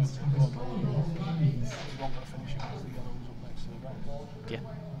insurance covers all your left areas. Yeah. Get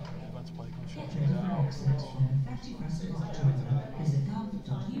ready for Brexit on the 31st of October. Visit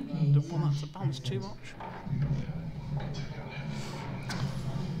gov.uk. Don't want that to bounce too much.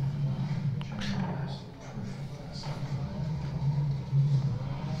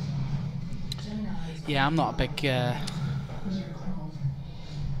 Yeah, I'm not a big.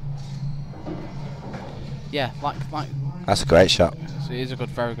 Yeah, like. That's a great shot. So it is a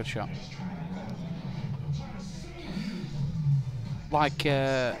very good shot. Like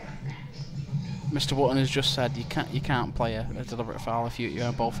Mr. Wotton has just said, you can't play a deliberate foul if you're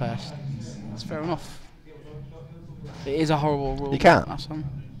on ball first. That's fair enough. It is a horrible rule. You can't. That's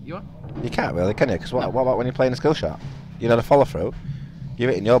you what? You can't really, can you? Because what about when you're playing a skill shot? You know the follow through. You're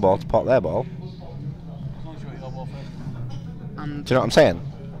hitting your ball to pop their ball. And Do you know what I'm saying?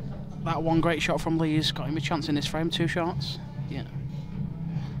 that one great shot from Lee has got him a chance in this frame. 2 shots. Yeah.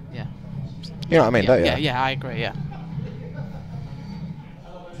 Yeah. You know what I mean, Yeah, don't you? yeah, I agree. Yeah.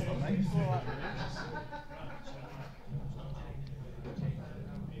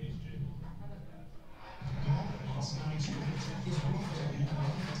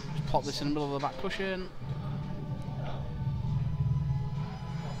 Just plop this in the middle of the back cushion.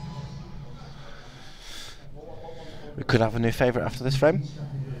 We could have a new favourite after this frame.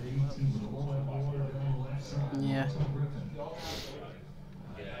 Yeah.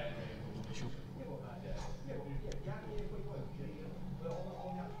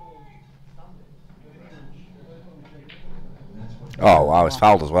 Oh wow, it's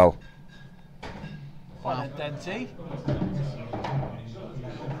fouled as well. Wow. Denty.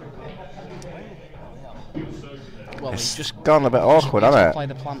 Well, It's he's just gone a bit awkward, he's hasn't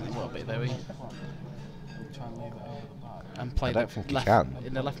played it? the plant a little bit though. And I played don't think he left can.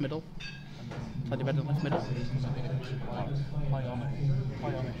 in the left middle. Play the red and left middle. Play on it.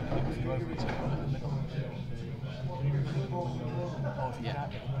 Play on it. If you're over it, take it in the middle. Or if you Yeah.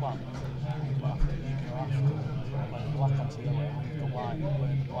 can't get the plan, you can have to like black onto yellow, leave the white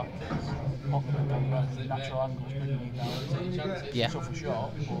where the black is. Pop them down the natural angles, bringing you down. Yeah. So for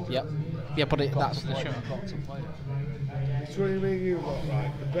short, Yep. Yeah, but that's the shot. got to play it. It's what you mean you got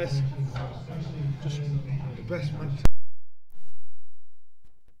right. The best man.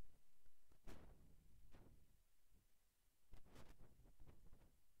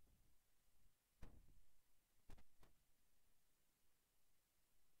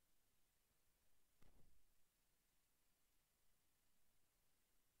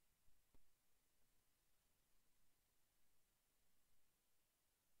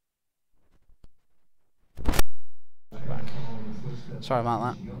 Sorry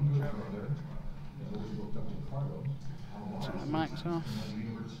about that. Turn the mics off.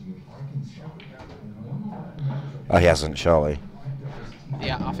 Oh, he hasn't, surely.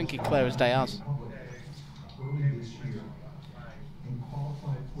 Yeah, I think he clear as day has.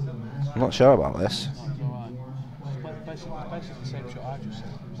 I'm not sure about this. Basically the same shot I just said.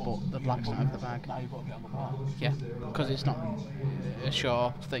 But the black's not over the bag. Now you've got to get on the bar. Yeah, because it's not a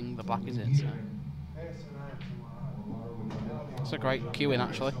sure thing, the black is in. So. It's a great cue in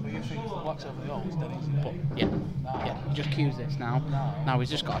actually. But you think if the black's over the hole, it's dead easy. But yeah, he just cues this now. Now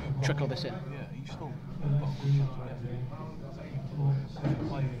he's just got to trickle this in. Yeah, you still got a good chance of getting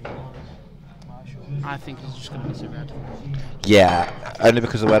it. I think he's just going to miss it red. Yeah, only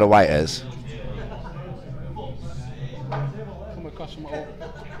because of where the white is. Come across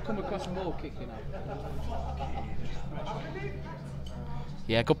some more kick, you know.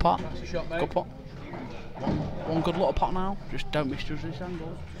 Yeah, good pot. Good pot. One good little pot now. Just don't misjudge this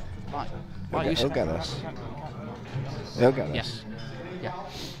angle. He'll get us. He'll get us. Yes. Yeah.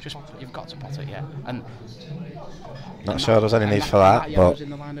 Just you've got to pot it, yeah. And not sure there's any need for that, but but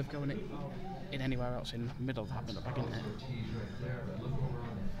in the line of going in anywhere else in the middle of that middle bag, isn't it?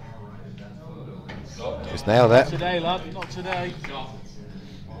 he's nailed it. Today, lad, not today.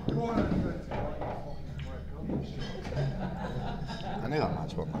 I knew that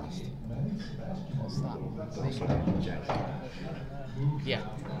match won't last. What's that? Yeah.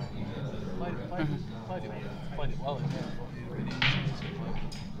 Played it well in there, but it really easy.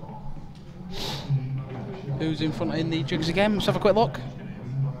 Who's in front in the Jigsy game? Let's have a quick look.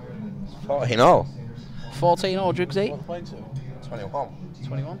 14 all. 14 all Jigsy. What playing to? 21.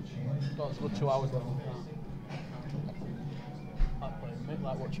 21. Got a good 2 hours left. Like playing me,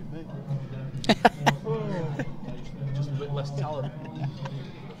 like watching me. Just a bit less talent.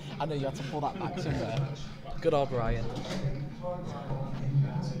 I know you had to pull that back somewhere. Good old Brian.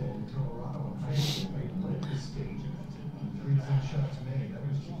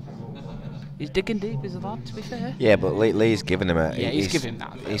 He's digging deep, is the lad, to be fair. Yeah, but Lee's giving him it. Yeah, he's giving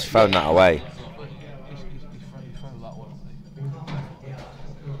that. He's thrown that away. He's thrown that one.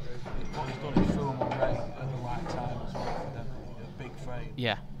 What he's done is throw him on right at the right time as well for them. A big frame.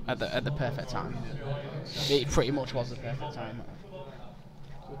 Yeah, at the perfect time. It pretty much was the perfect time.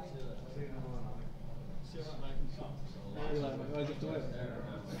 See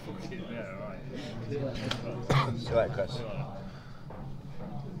you later, Chris.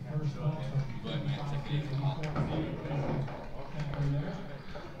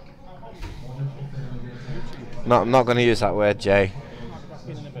 No, I'm not going to use that word, Jay.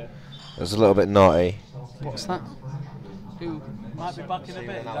 It was a little bit naughty. What's that? Who? Might be back in a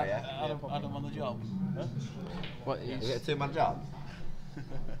bit. Adam on the job. Huh? What is? Is it a two-man job?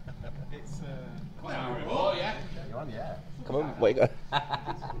 It's You're on, yeah. Come on, what you got?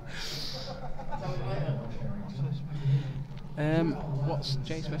 What's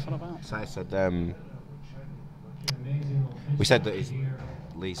Jay Smith on about? So I said, we said that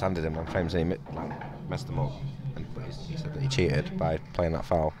Lee sanded him and Frames and he messed them up. But he said that he cheated by playing that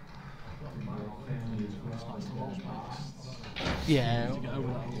foul. Yeah.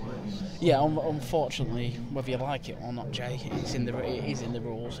 Yeah, unfortunately, whether you like it or not, Jay, it is in the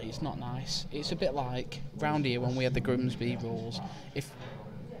rules. It's not nice. It's a bit like round here when we had the Grimsby rules.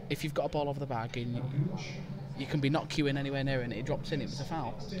 If you've got a ball over the bag and you can be not queuing anywhere near it and it drops in, it was a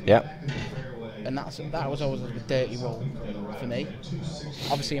foul. Yep. And that was always a dirty rule for me.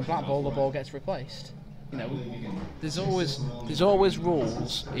 Obviously, in blackball, the ball gets replaced. You know, there's always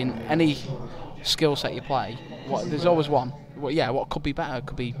rules in any skill set you play. There's always one. What could be better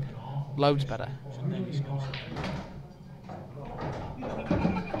could be loads better.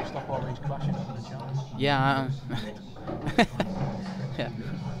 stop all these crashing over the chance. Yeah. Yeah.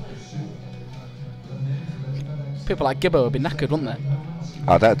 People like Gibbo would be knackered, wouldn't they?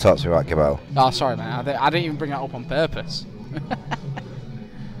 Oh, don't talk to me about Gibbo. Oh, sorry, man. I didn't even bring that up on purpose.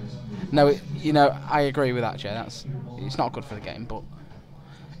 No, you know, I agree with that, Jay. It's not good for the game, but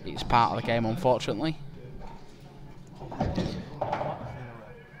it's part of the game, unfortunately.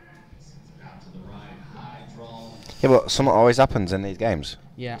 Yeah, but something always happens in these games.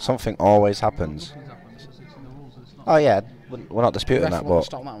 Yeah. Something always happens. Oh yeah, we're not disputing Ref that, wouldn't but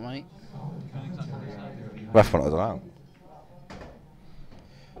stop that, mate. ref wanted us out.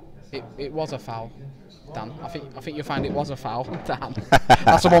 It was a foul, Dan. I think you'll find it was a foul, Dan.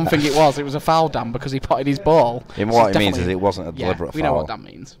 That's the one thing it was. It was a foul, Dan, because he potted his ball. What it means is it wasn't a Yeah, deliberate we foul. know what that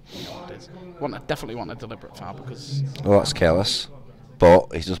means. We know what it is. Definitely want a deliberate foul because. Well, that's careless,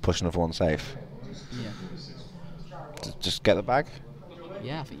 but he's just pushing everyone safe. Yeah. Just get the bag.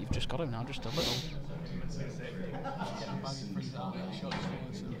 Yeah, I think you've just got him now, just a little.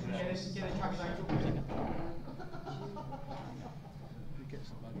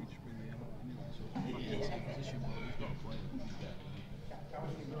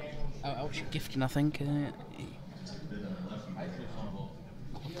 Oh, she's gifting, I think.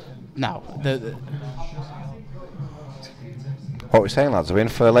 No, What are we saying, lads? Are we in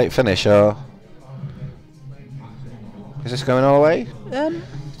for a late finish, or is this going all the way?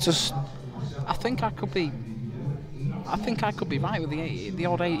 Just. I think I could be right with the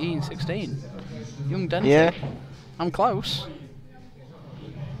odd 18-16. Young Dent. Yeah. I'm close.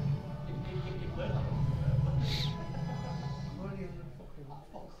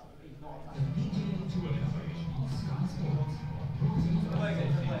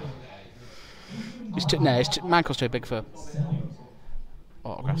 Michael's too big for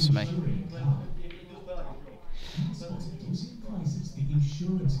autographs for me. The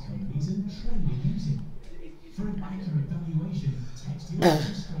insurance companies and trade using. For an accurate valuation, text your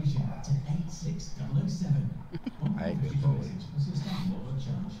registration to 86007.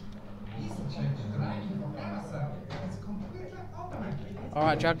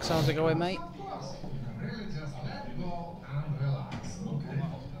 Alright, Jags, how's it going, mate?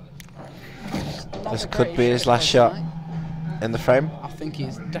 This could be his last shot in the frame. I think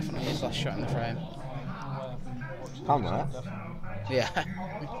it's definitely his last shot in the frame. Calm down. Yeah.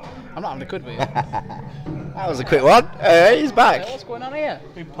 I'm not having a could be. That was a quick one. Hey, he's back. What's going on here?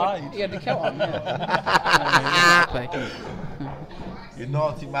 Been paid. He had the coat on, yeah. You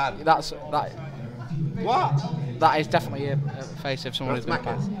naughty man. That. What? That is definitely a face of someone who's been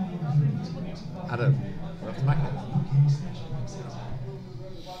paid. Adam, we have to smack it.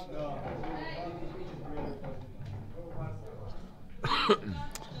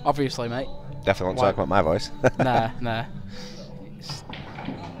 Obviously, mate. Definitely won't talk about my voice. Nah.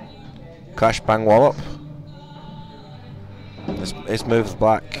 Crash, bang, wallop. His move's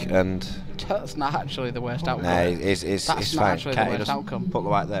black and. That's not actually the worst outcome. Nah, it's That's fine. not actually the Can't you worst just outcome. put the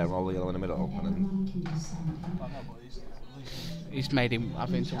white there, roll the yellow in the middle, and then He's made him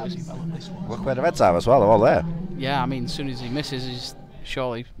have into whiskey bell at least. look where the reds are as well. They're all there. Yeah, I mean, as soon as he misses,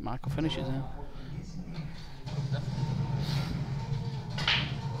 surely Michael finishes him.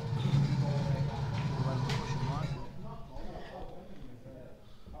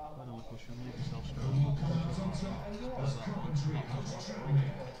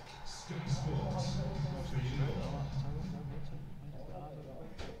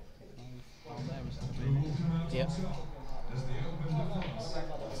 Yep.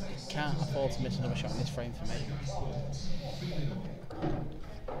 Can't afford to miss another shot in this frame for me.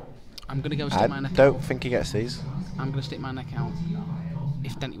 I'm going to go stick my neck don't out. think he gets these. I'm going to stick my neck out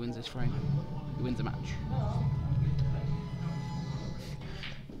if Denty wins this frame. He wins the match.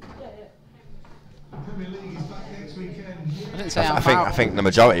 I didn't say how far. I think the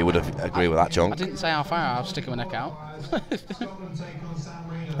majority would have agreed with that, I chunk. didn't say how far I'll stick my neck out.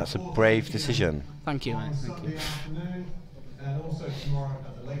 That's a brave decision. Thank you, mate. Thank you. And also tomorrow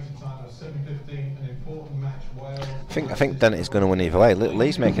at the later time of 7:15, an important match. Wales. I think Dent is going to win either way.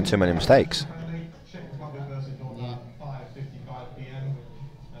 Lee's making too many mistakes. Yeah.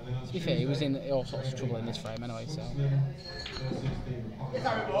 To be fair, he was in all sorts of trouble in this frame anyway, so.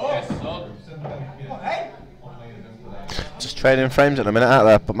 Just trading frames at the minute out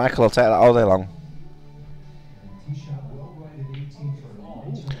there, but Michael will take that all day long.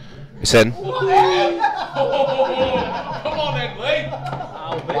 It's in. Come on then, Lee.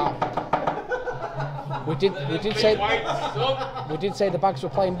 Wow. We did say the bags were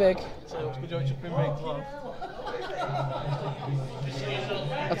playing big.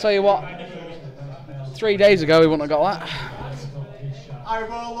 I'll tell you what. 3 days ago, we wouldn't have got that. I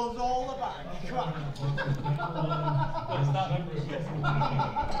rolled all the back. Come on.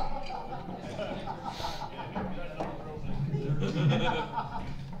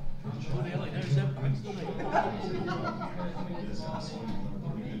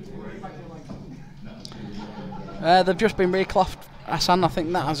 They've just been recloughed, Hassan. I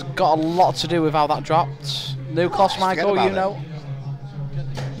think that has got a lot to do with how that dropped. New cost, Michael, you know.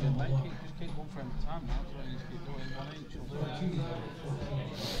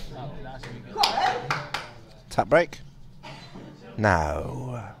 Tap break?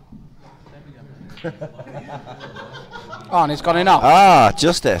 No. Oh, and he's gone in off. Ah,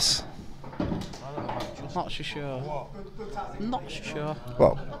 justice. Not so sure. Not so sure.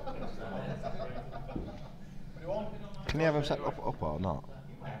 Well, can you have him set up or not?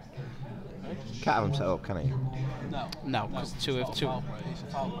 Can't have him set up, can he? No, because two of two. Oh,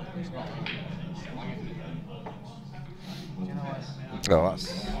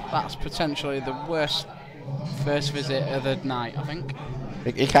 That's potentially the worst first visit of the night, I think.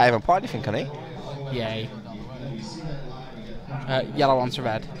 he can't even point anything, can he? Yay. Yellow onto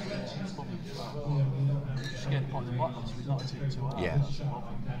red. Yeah.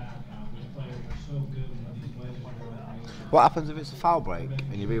 What happens if it's a foul break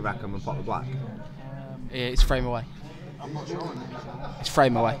and you re-rack them and pop the black? It's frame away. It's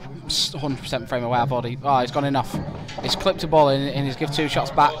frame away. It's 100% frame away. I've already. Oh, he's gone in off. He's clipped a ball in and he's give 2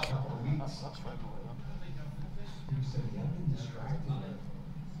 shots back.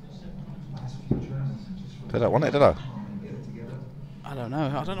 They don't want it, do they? I don't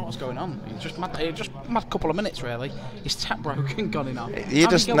know. I don't know what's going on. It's just mad couple of minutes really. His tap broken, gone in off. You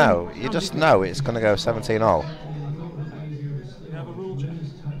just know. You just know it's going to go 17 all. You have a rule check.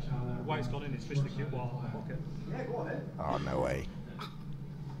 White's gone in, it's fished the cube ball. Okay. Yeah, go on then. Oh, no way.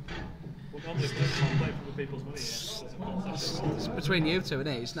 Well, normally it's play for the people's money, yeah. It's between you two, isn't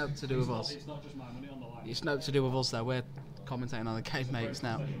it? It's nothing to do with us. It's not just my money on the line. It's nothing to do with us though. We're commentating on the game, mates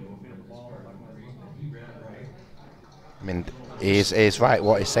now. I mean, he's right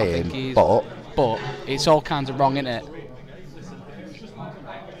what he's saying, but it's all kinds of wrong, isn't it?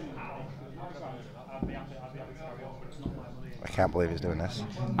 I can't believe he's doing this.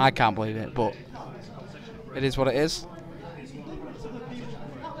 I can't believe it, but it is what it is.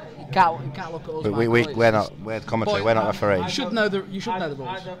 You can't look at us. We're commentary. We're not refereeing. You should know the rules. I don't know the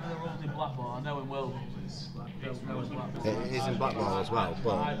rules in blackball. I know in Wales it's It is in blackball as well,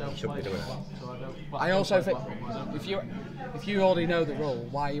 but you shouldn't be doing it. I also think if you already know the rule,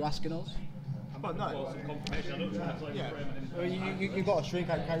 why are you asking us? But no. Yeah. Well, you've got a string,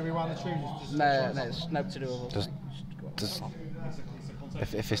 can you rewind the string? No, it's no to do with us.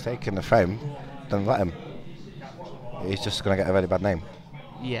 If he's taking the frame, then let him. He's just going to get a really bad name.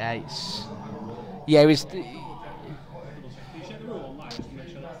 Yeah, he was.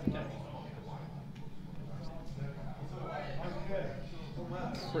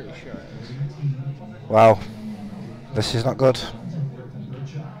 Pretty sure. Wow, this is not good.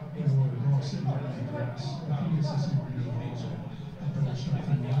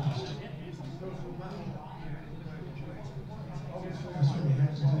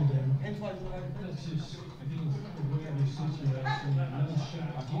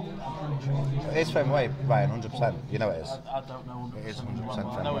 It's frame away, Ryan, 100%. You know it is. I don't know. It is 100%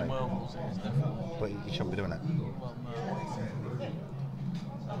 I frame know away. in Wales it's different. But you shouldn't be doing it. Well, no.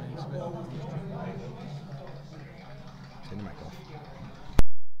 Cinematic.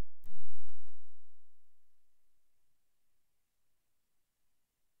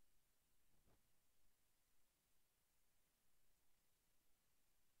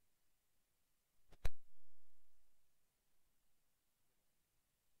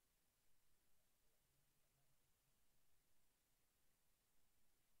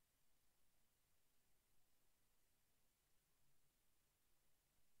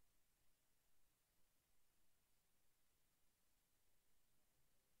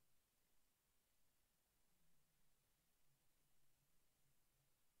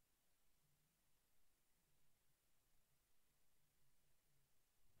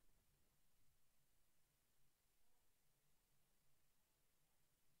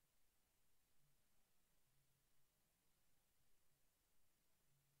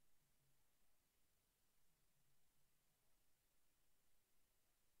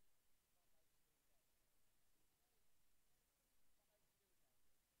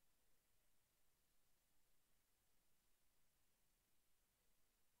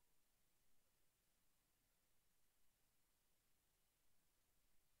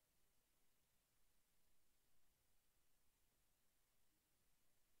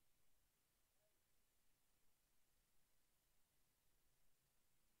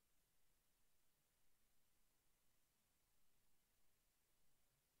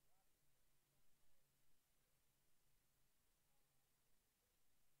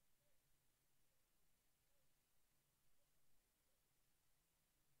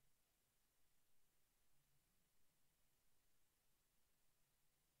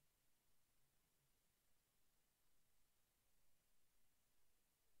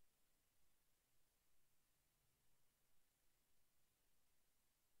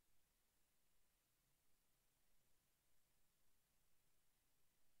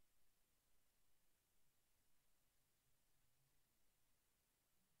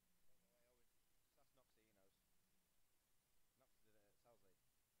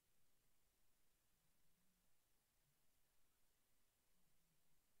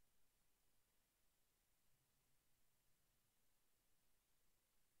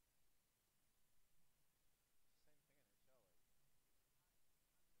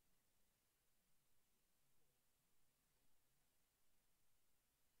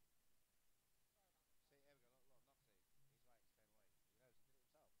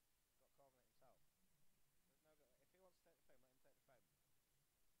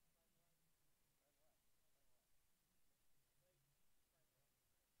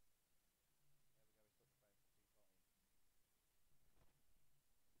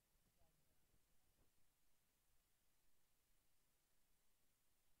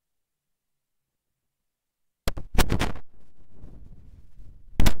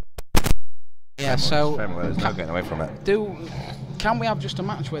 Yeah, so there's no getting away from it. Can we have just a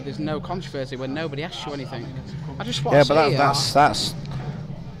match where there's no controversy, where nobody asks you anything? I just want Yeah, to but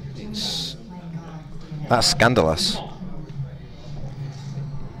that's scandalous.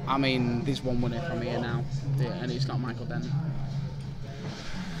 I mean, there's one winner from here now, and it's not Michael Dent.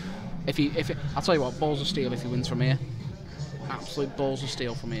 I'll tell you what, balls of steel if he wins from here. Absolute balls of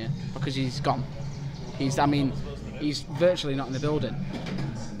steel from here, because he's gone. He's virtually not in the building.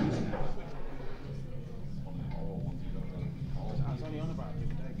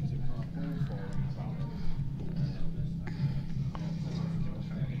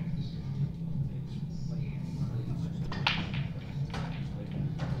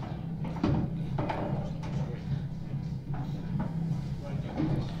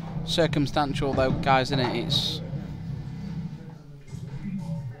 Circumstantial though, guys, isn't it? It's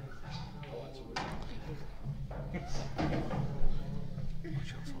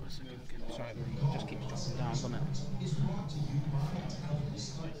sorry, it just keeps dropping down, doesn't it?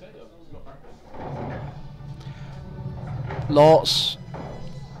 Lots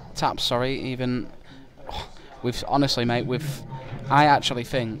taps, sorry, even with honestly, mate, I actually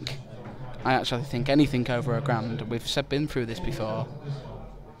think anything over a grand. We've been through this before.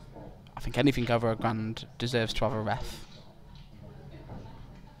 I think anything over a grand deserves to have a ref.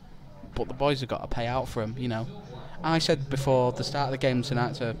 But the boys have got to pay out for him, you know. I said before the start of the game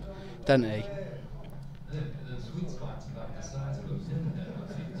tonight to Denty,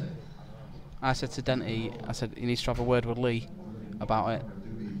 I said he needs to have a word with Lee about it.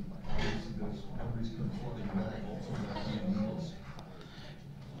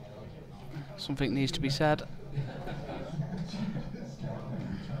 Something needs to be said.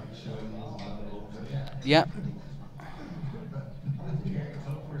 Yep.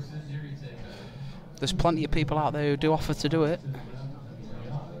 There's plenty of people out there who do offer to do it.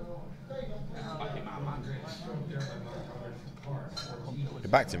 You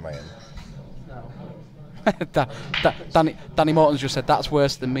backed him, Ryan? Danny Morton's just said that's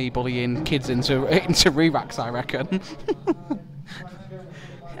worse than me bullying kids into re-racks, I reckon.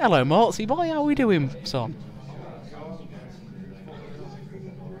 Hello, Mortsy boy, how we doing, son?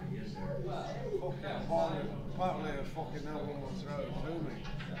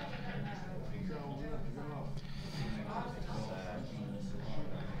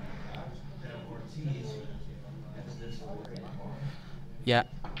 Yeah,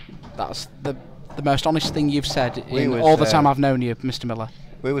 that's the most honest thing you've said in all the time I've known you, Mr. Miller.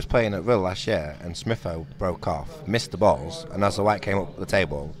 We was playing at Rill last year, and Smitho broke off, missed the balls, and as the white came up the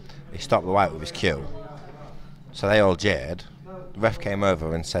table, he stopped the white with his cue. So they all jeered. The ref came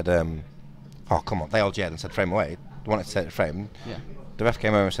over and said, "Oh, come on!" They all jeered and said, "Frame away." They wanted to take the frame. Yeah. The ref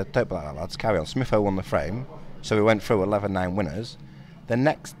came over and said, "Don't be like that, lads. Carry on." Smitho won the frame, so we went through 11-9 winners. The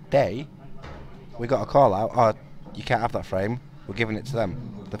next day, we got a call out. "Oh, you can't have that frame. We're giving it to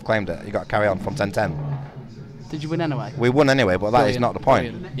them. They've claimed it. You got to carry on from 10-10." Did you win anyway? We won anyway, but that is not the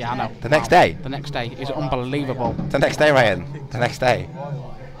point. Brilliant. Yeah, I know. The next day. The next day is unbelievable. The next day, Ryan. The next day.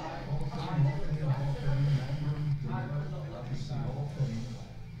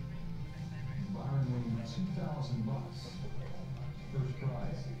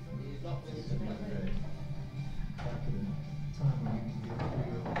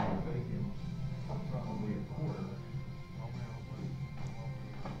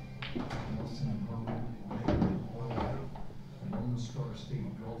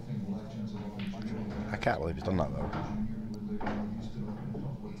 I can't believe he's done that though.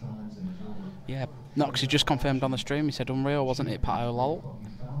 Yeah, no, because he just confirmed on the stream. He said unreal, wasn't it, Pato lol?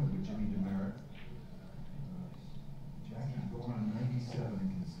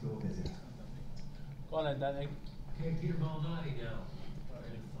 Go on then, Danny.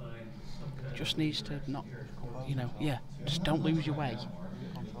 Just needs to not, you know, yeah, just don't lose your way.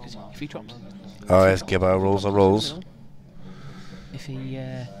 Because if he drops... Oh, yes, Gibbo, rules are rules. If he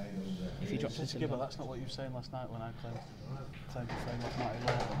drops it Gibbo, that's not what you were saying last night when I claimed the frame off Matty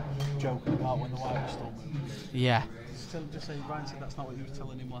Law, joking about when the white was still moving. Yeah. Still just saying, Brian said that's not what you were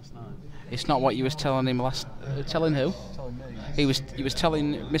telling him last night. It's not what you was telling him last... telling who? Telling me. He was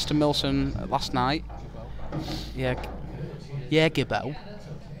telling Mr. Milson last night. Yeah. Yeah, Gibbo. Which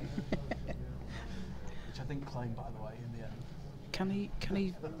I didn't claim, by the way, in the end. Can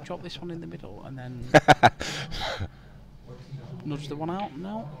he drop this one in the middle and then nudge the one out?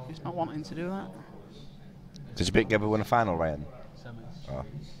 No, he's not wanting to do that. Did you pick Gibbo win a final, Ryan? Semis. Oh.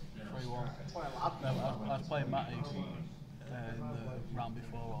 3-1. No, I was playing Matty in the round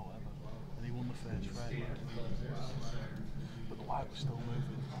before or whatever. and he won the first frame. But the white was still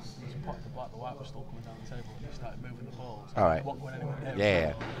moving. He popped the black, the white was still coming down the table, and he started moving the balls. All right. It wasn't going anywhere near.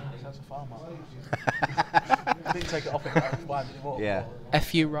 Yeah. So that's a foul, man. He didn't take it off him. Why did he walk? Yeah.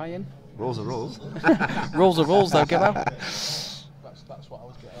 F you, Ryan. Rules are rules. Rules are rules, though, Gibbo. That's what I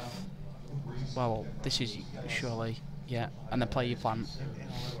was getting at. Well, this is surely, yeah. And then play your plan. Play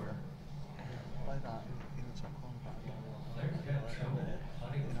that in the top corner back.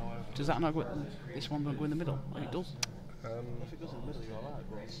 Does that not go? This one don't go in the middle? Oh, it does. If it goes in the middle, you're alright.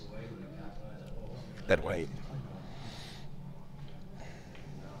 Dead weight.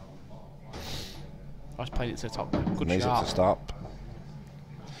 I was playing it to the top. Good Knees up shot. to stop.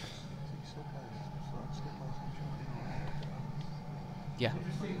 Yeah.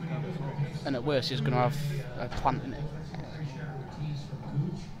 And at worst, he's going to have a plant in it.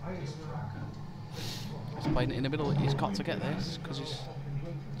 He's playing it in the middle. He's got to get this because he's.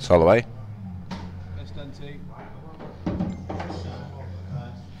 It's all the way.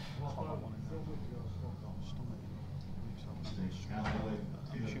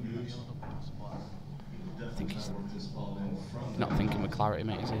 I think he's not thinking with clarity,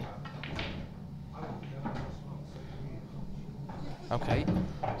 mate, is he? Okay,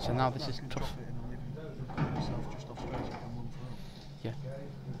 so now this is tough. Yeah.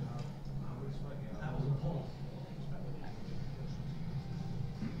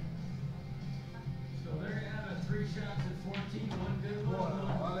 So there you have it, 3 shots at 14, 1 good one.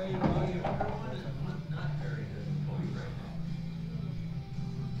 Not very good.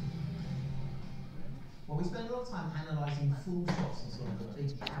 Well, we spend a lot of time analysing full shots and sort of the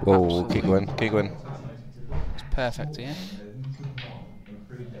big. Whoa, keep going, keep going. It's perfect here.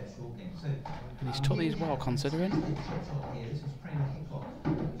 And he's took these well, considering.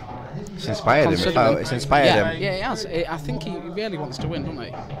 It's inspired him. It's inspired Yeah, him. yeah, he has. I think he really wants to win, doesn't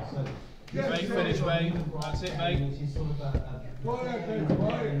he? Mate, finish, mate. That's it, mate.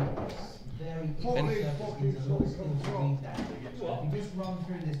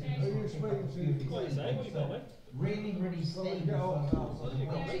 Really, really stable.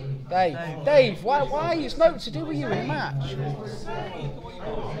 Dave, why? It's nothing to do with you in the match.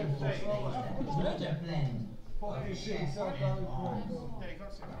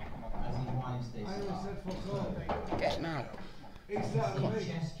 Get it now.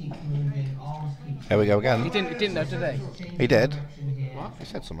 Here we go again. He didn't know, did he? He did. What? He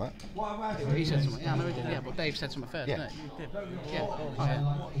said something. He said something. Yeah, I know he did. Yeah, but Dave said something first, Yeah. didn't he? Yeah.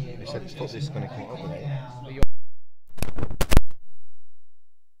 Oh, yeah. He said his foot is going to come over there.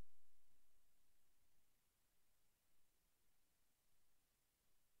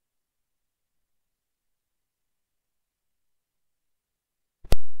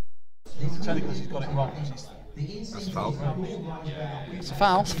 It's only because he's got it wrong. That's foul. It's a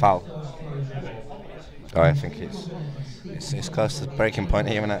foul. It's foul. Oh, I think it's close to the breaking point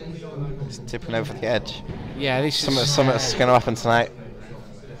here, isn't it? It's tipping over the edge. Yeah, this is Something's going to happen tonight.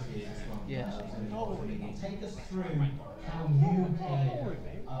 Yeah. Take us through how you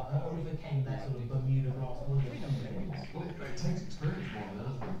overcame that sort of Bermuda grass wood. Well, it takes experience more than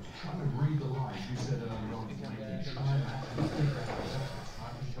anything. Trying to read the lines, you said earlier on, to make the time and figure out the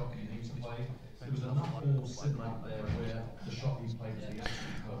type of shot you need to play. There was enough balls sitting out there where the shot he's played is the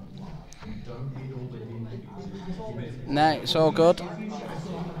absolute perfect one. You don't need all the hint. No, it's all good. And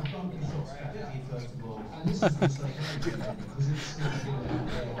this is the mistake because it's still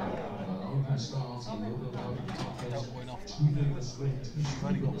open stance, a little bit over the top edge, too big of a swing, too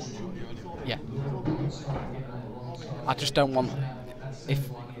big of a swing. Yeah. I just don't want. If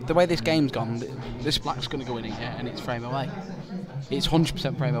the way this game's gone, this black's going to go in here and it's frame away. It's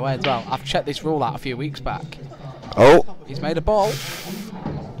 100% frame away as well. I've checked this rule out a few weeks back. Oh! He's made a ball.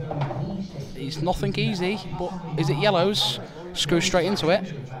 It's nothing easy, but is it yellows? Screw straight into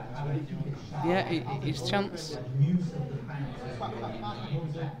it. Yeah, his chance.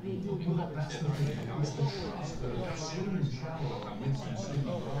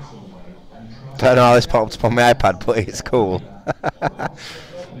 Don't know how this popped up on my iPad, but it's cool.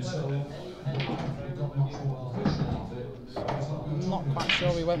 I'm not quite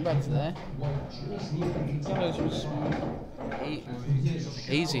sure we went red there. Yellows was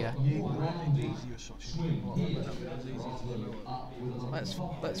easier.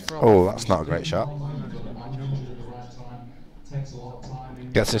 Let's throw. Oh, that's not a great shot.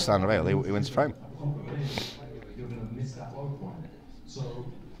 Gets this down the rail, he wins the frame. You're going to miss that low point.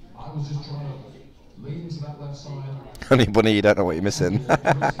 So I was just trying to lean into that left side. Honey bunny, you don't know what you're missing.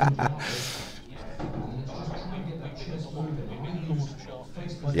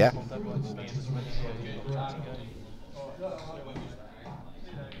 Yeah.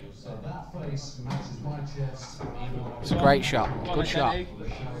 So that face matches my chest. It's a great shot. Good shot.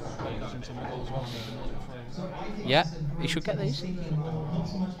 Yeah, he should get these.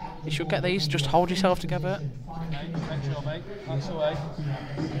 He should get these. Just hold yourself together. Make sure, mate. That's the way.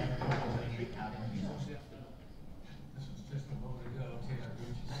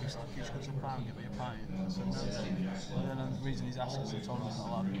 He's got some pound, give me a pint. And then the reason he's asking is told him he's not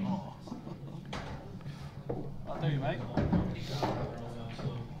allowed anymore. I'll do you, mate.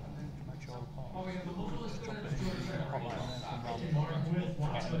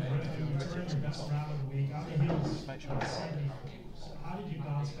 Make sure How did you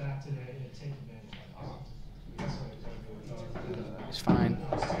bounce back today and take advantage? It's fine.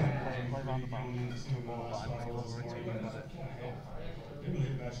 play round the back.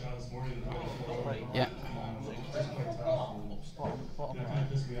 Yeah. Bottom It kind right. of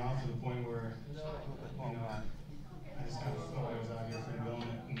pissed me off to the point where, I just kind of felt like I was out here free going it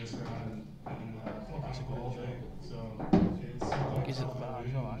in this round and the whole day. So it's Is it? I got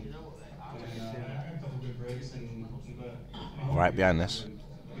a couple good breaks and Right behind this.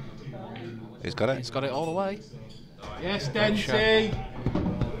 He's got it. He's got it all the way. Yes, Great shot. Denty!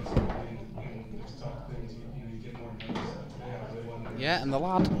 Yeah, and the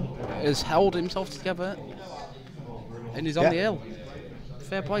lad has held himself together and he's on the hill.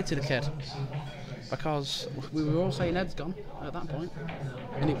 Fair play to the kid. Because we were all saying Ed's gone at that point.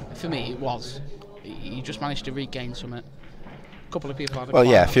 And for me, it was. He just managed to regain something. A couple of people had a Well,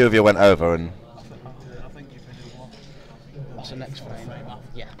 yeah, a few of you went over and. I think if he did one. What's the next frame?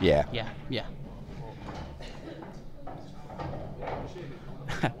 Yeah. Yeah. Yeah, yeah.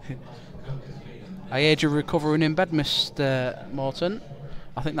 I heard you're recovering in bed, Mr. Morton.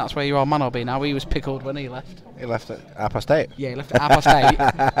 I think that's where your old man will be now. He was pickled when he left. He left at 8:30. Yeah, he left at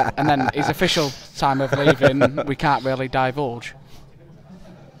 8:30. And then his official time of leaving, we can't really divulge.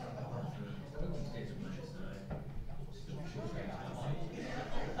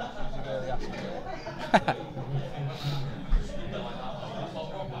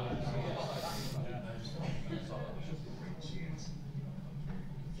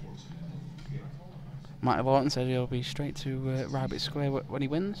 Michael Lawton said he'll be straight to Rabbit Square when he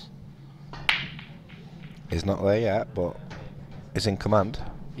wins. He's not there yet, but he's in command.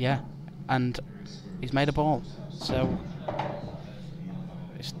 Yeah, and he's made a ball, so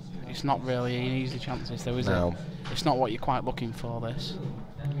it's not really an easy chances though, is No. it? It's not what you're quite looking for, this.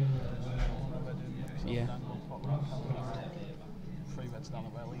 Yeah.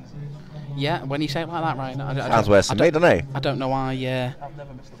 Yeah, when you say it like that, right? Sounds worse than me, doesn't he? I don't know why. I've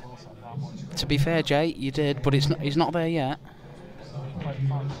never missed the ball set that much. To be fair, Jay, you did, but he's not there yet.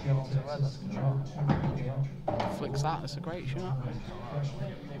 Flicks that. It's a great shot.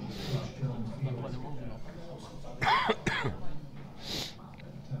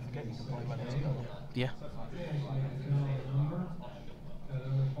 Yeah.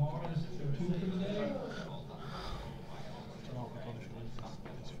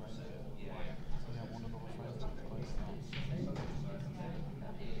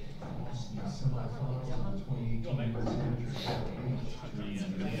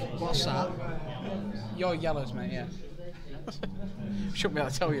 What's that? Your yellows, mate, yeah. Shouldn't be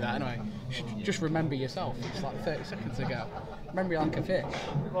able to tell you that anyway. You should just remember yourself. It's like 30 seconds ago. Remember you like a fish.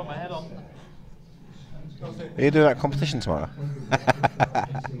 Got my head on. Are you doing that competition tomorrow?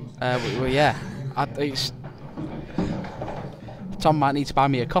 Well, yeah. Tom might need to buy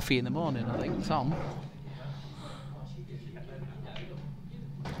me a coffee in the morning, I think. Tom.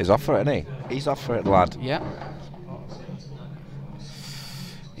 He's off for it, isn't he? He's off for it, lad. Yeah.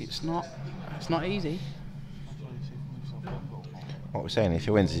 It's not easy. What we're saying, if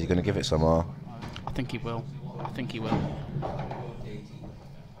he wins, is he going to give it some more? I think he will. I think he will.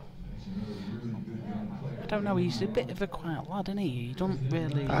 I don't know, he's a bit of a quiet lad, isn't he? He don't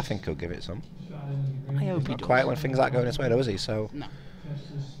really... I think he'll give it some. I hope he Not does. quiet when things aren't going his way, though, is he? So. No.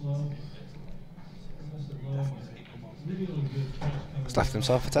 He's left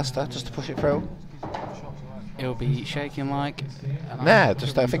himself a tester just to push it through. He'll be shaking like... Nah,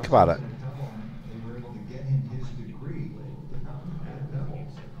 just don't think about it.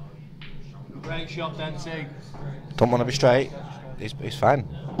 Great shot, Denty. Don't want to be straight. He's fine.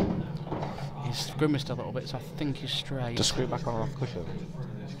 He's grimaced a little bit, so I think he's straight. Just screw back on off cushion.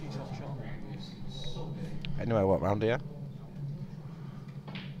 Anyway, what round here?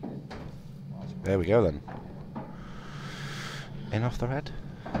 There we go then. In off the red.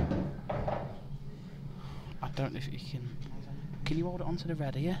 I don't know if you can... Can you hold it onto the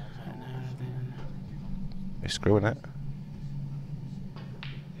red here? He's screwing it.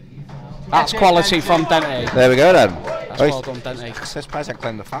 That's quality from Dente. There we go then. That's well done, Denty. I'm so surprised I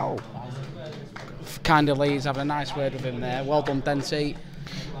claimed the foul. Kinda Lee's having a nice word with him there. Well done, Denty.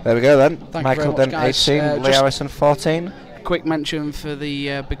 There we go then. Thank you Michael very Dent much, guys. 18, Lee Just Harrison 14. quick mention for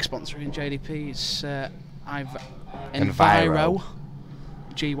the big sponsor in JDP. It's Enviro. Enviro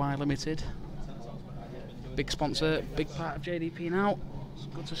GY Limited. Big sponsor, big part of JDP now. It's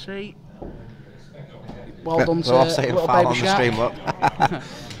good to see. Well done to We're all saying little foul baby on the stream, look.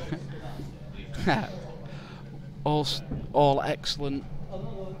 all excellent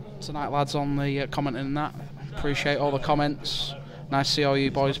tonight, lads, on the commenting and that. Appreciate all the comments. Nice to see all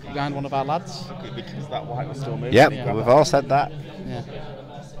you boys behind one of our lads. Because that white was still moving. Yep, Yeah. we've all said that. Yeah.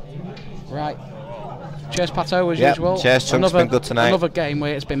 Right. Cheers, Pato, as Yep, usual. cheers, Chunks, Another, been good tonight. Another game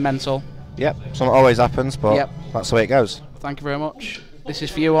where it's been mental. Yep, something always happens, but Yep. that's the way it goes. Thank you very much. This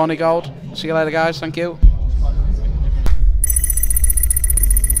is for you, Orny Gold. See you later, guys. Thank you.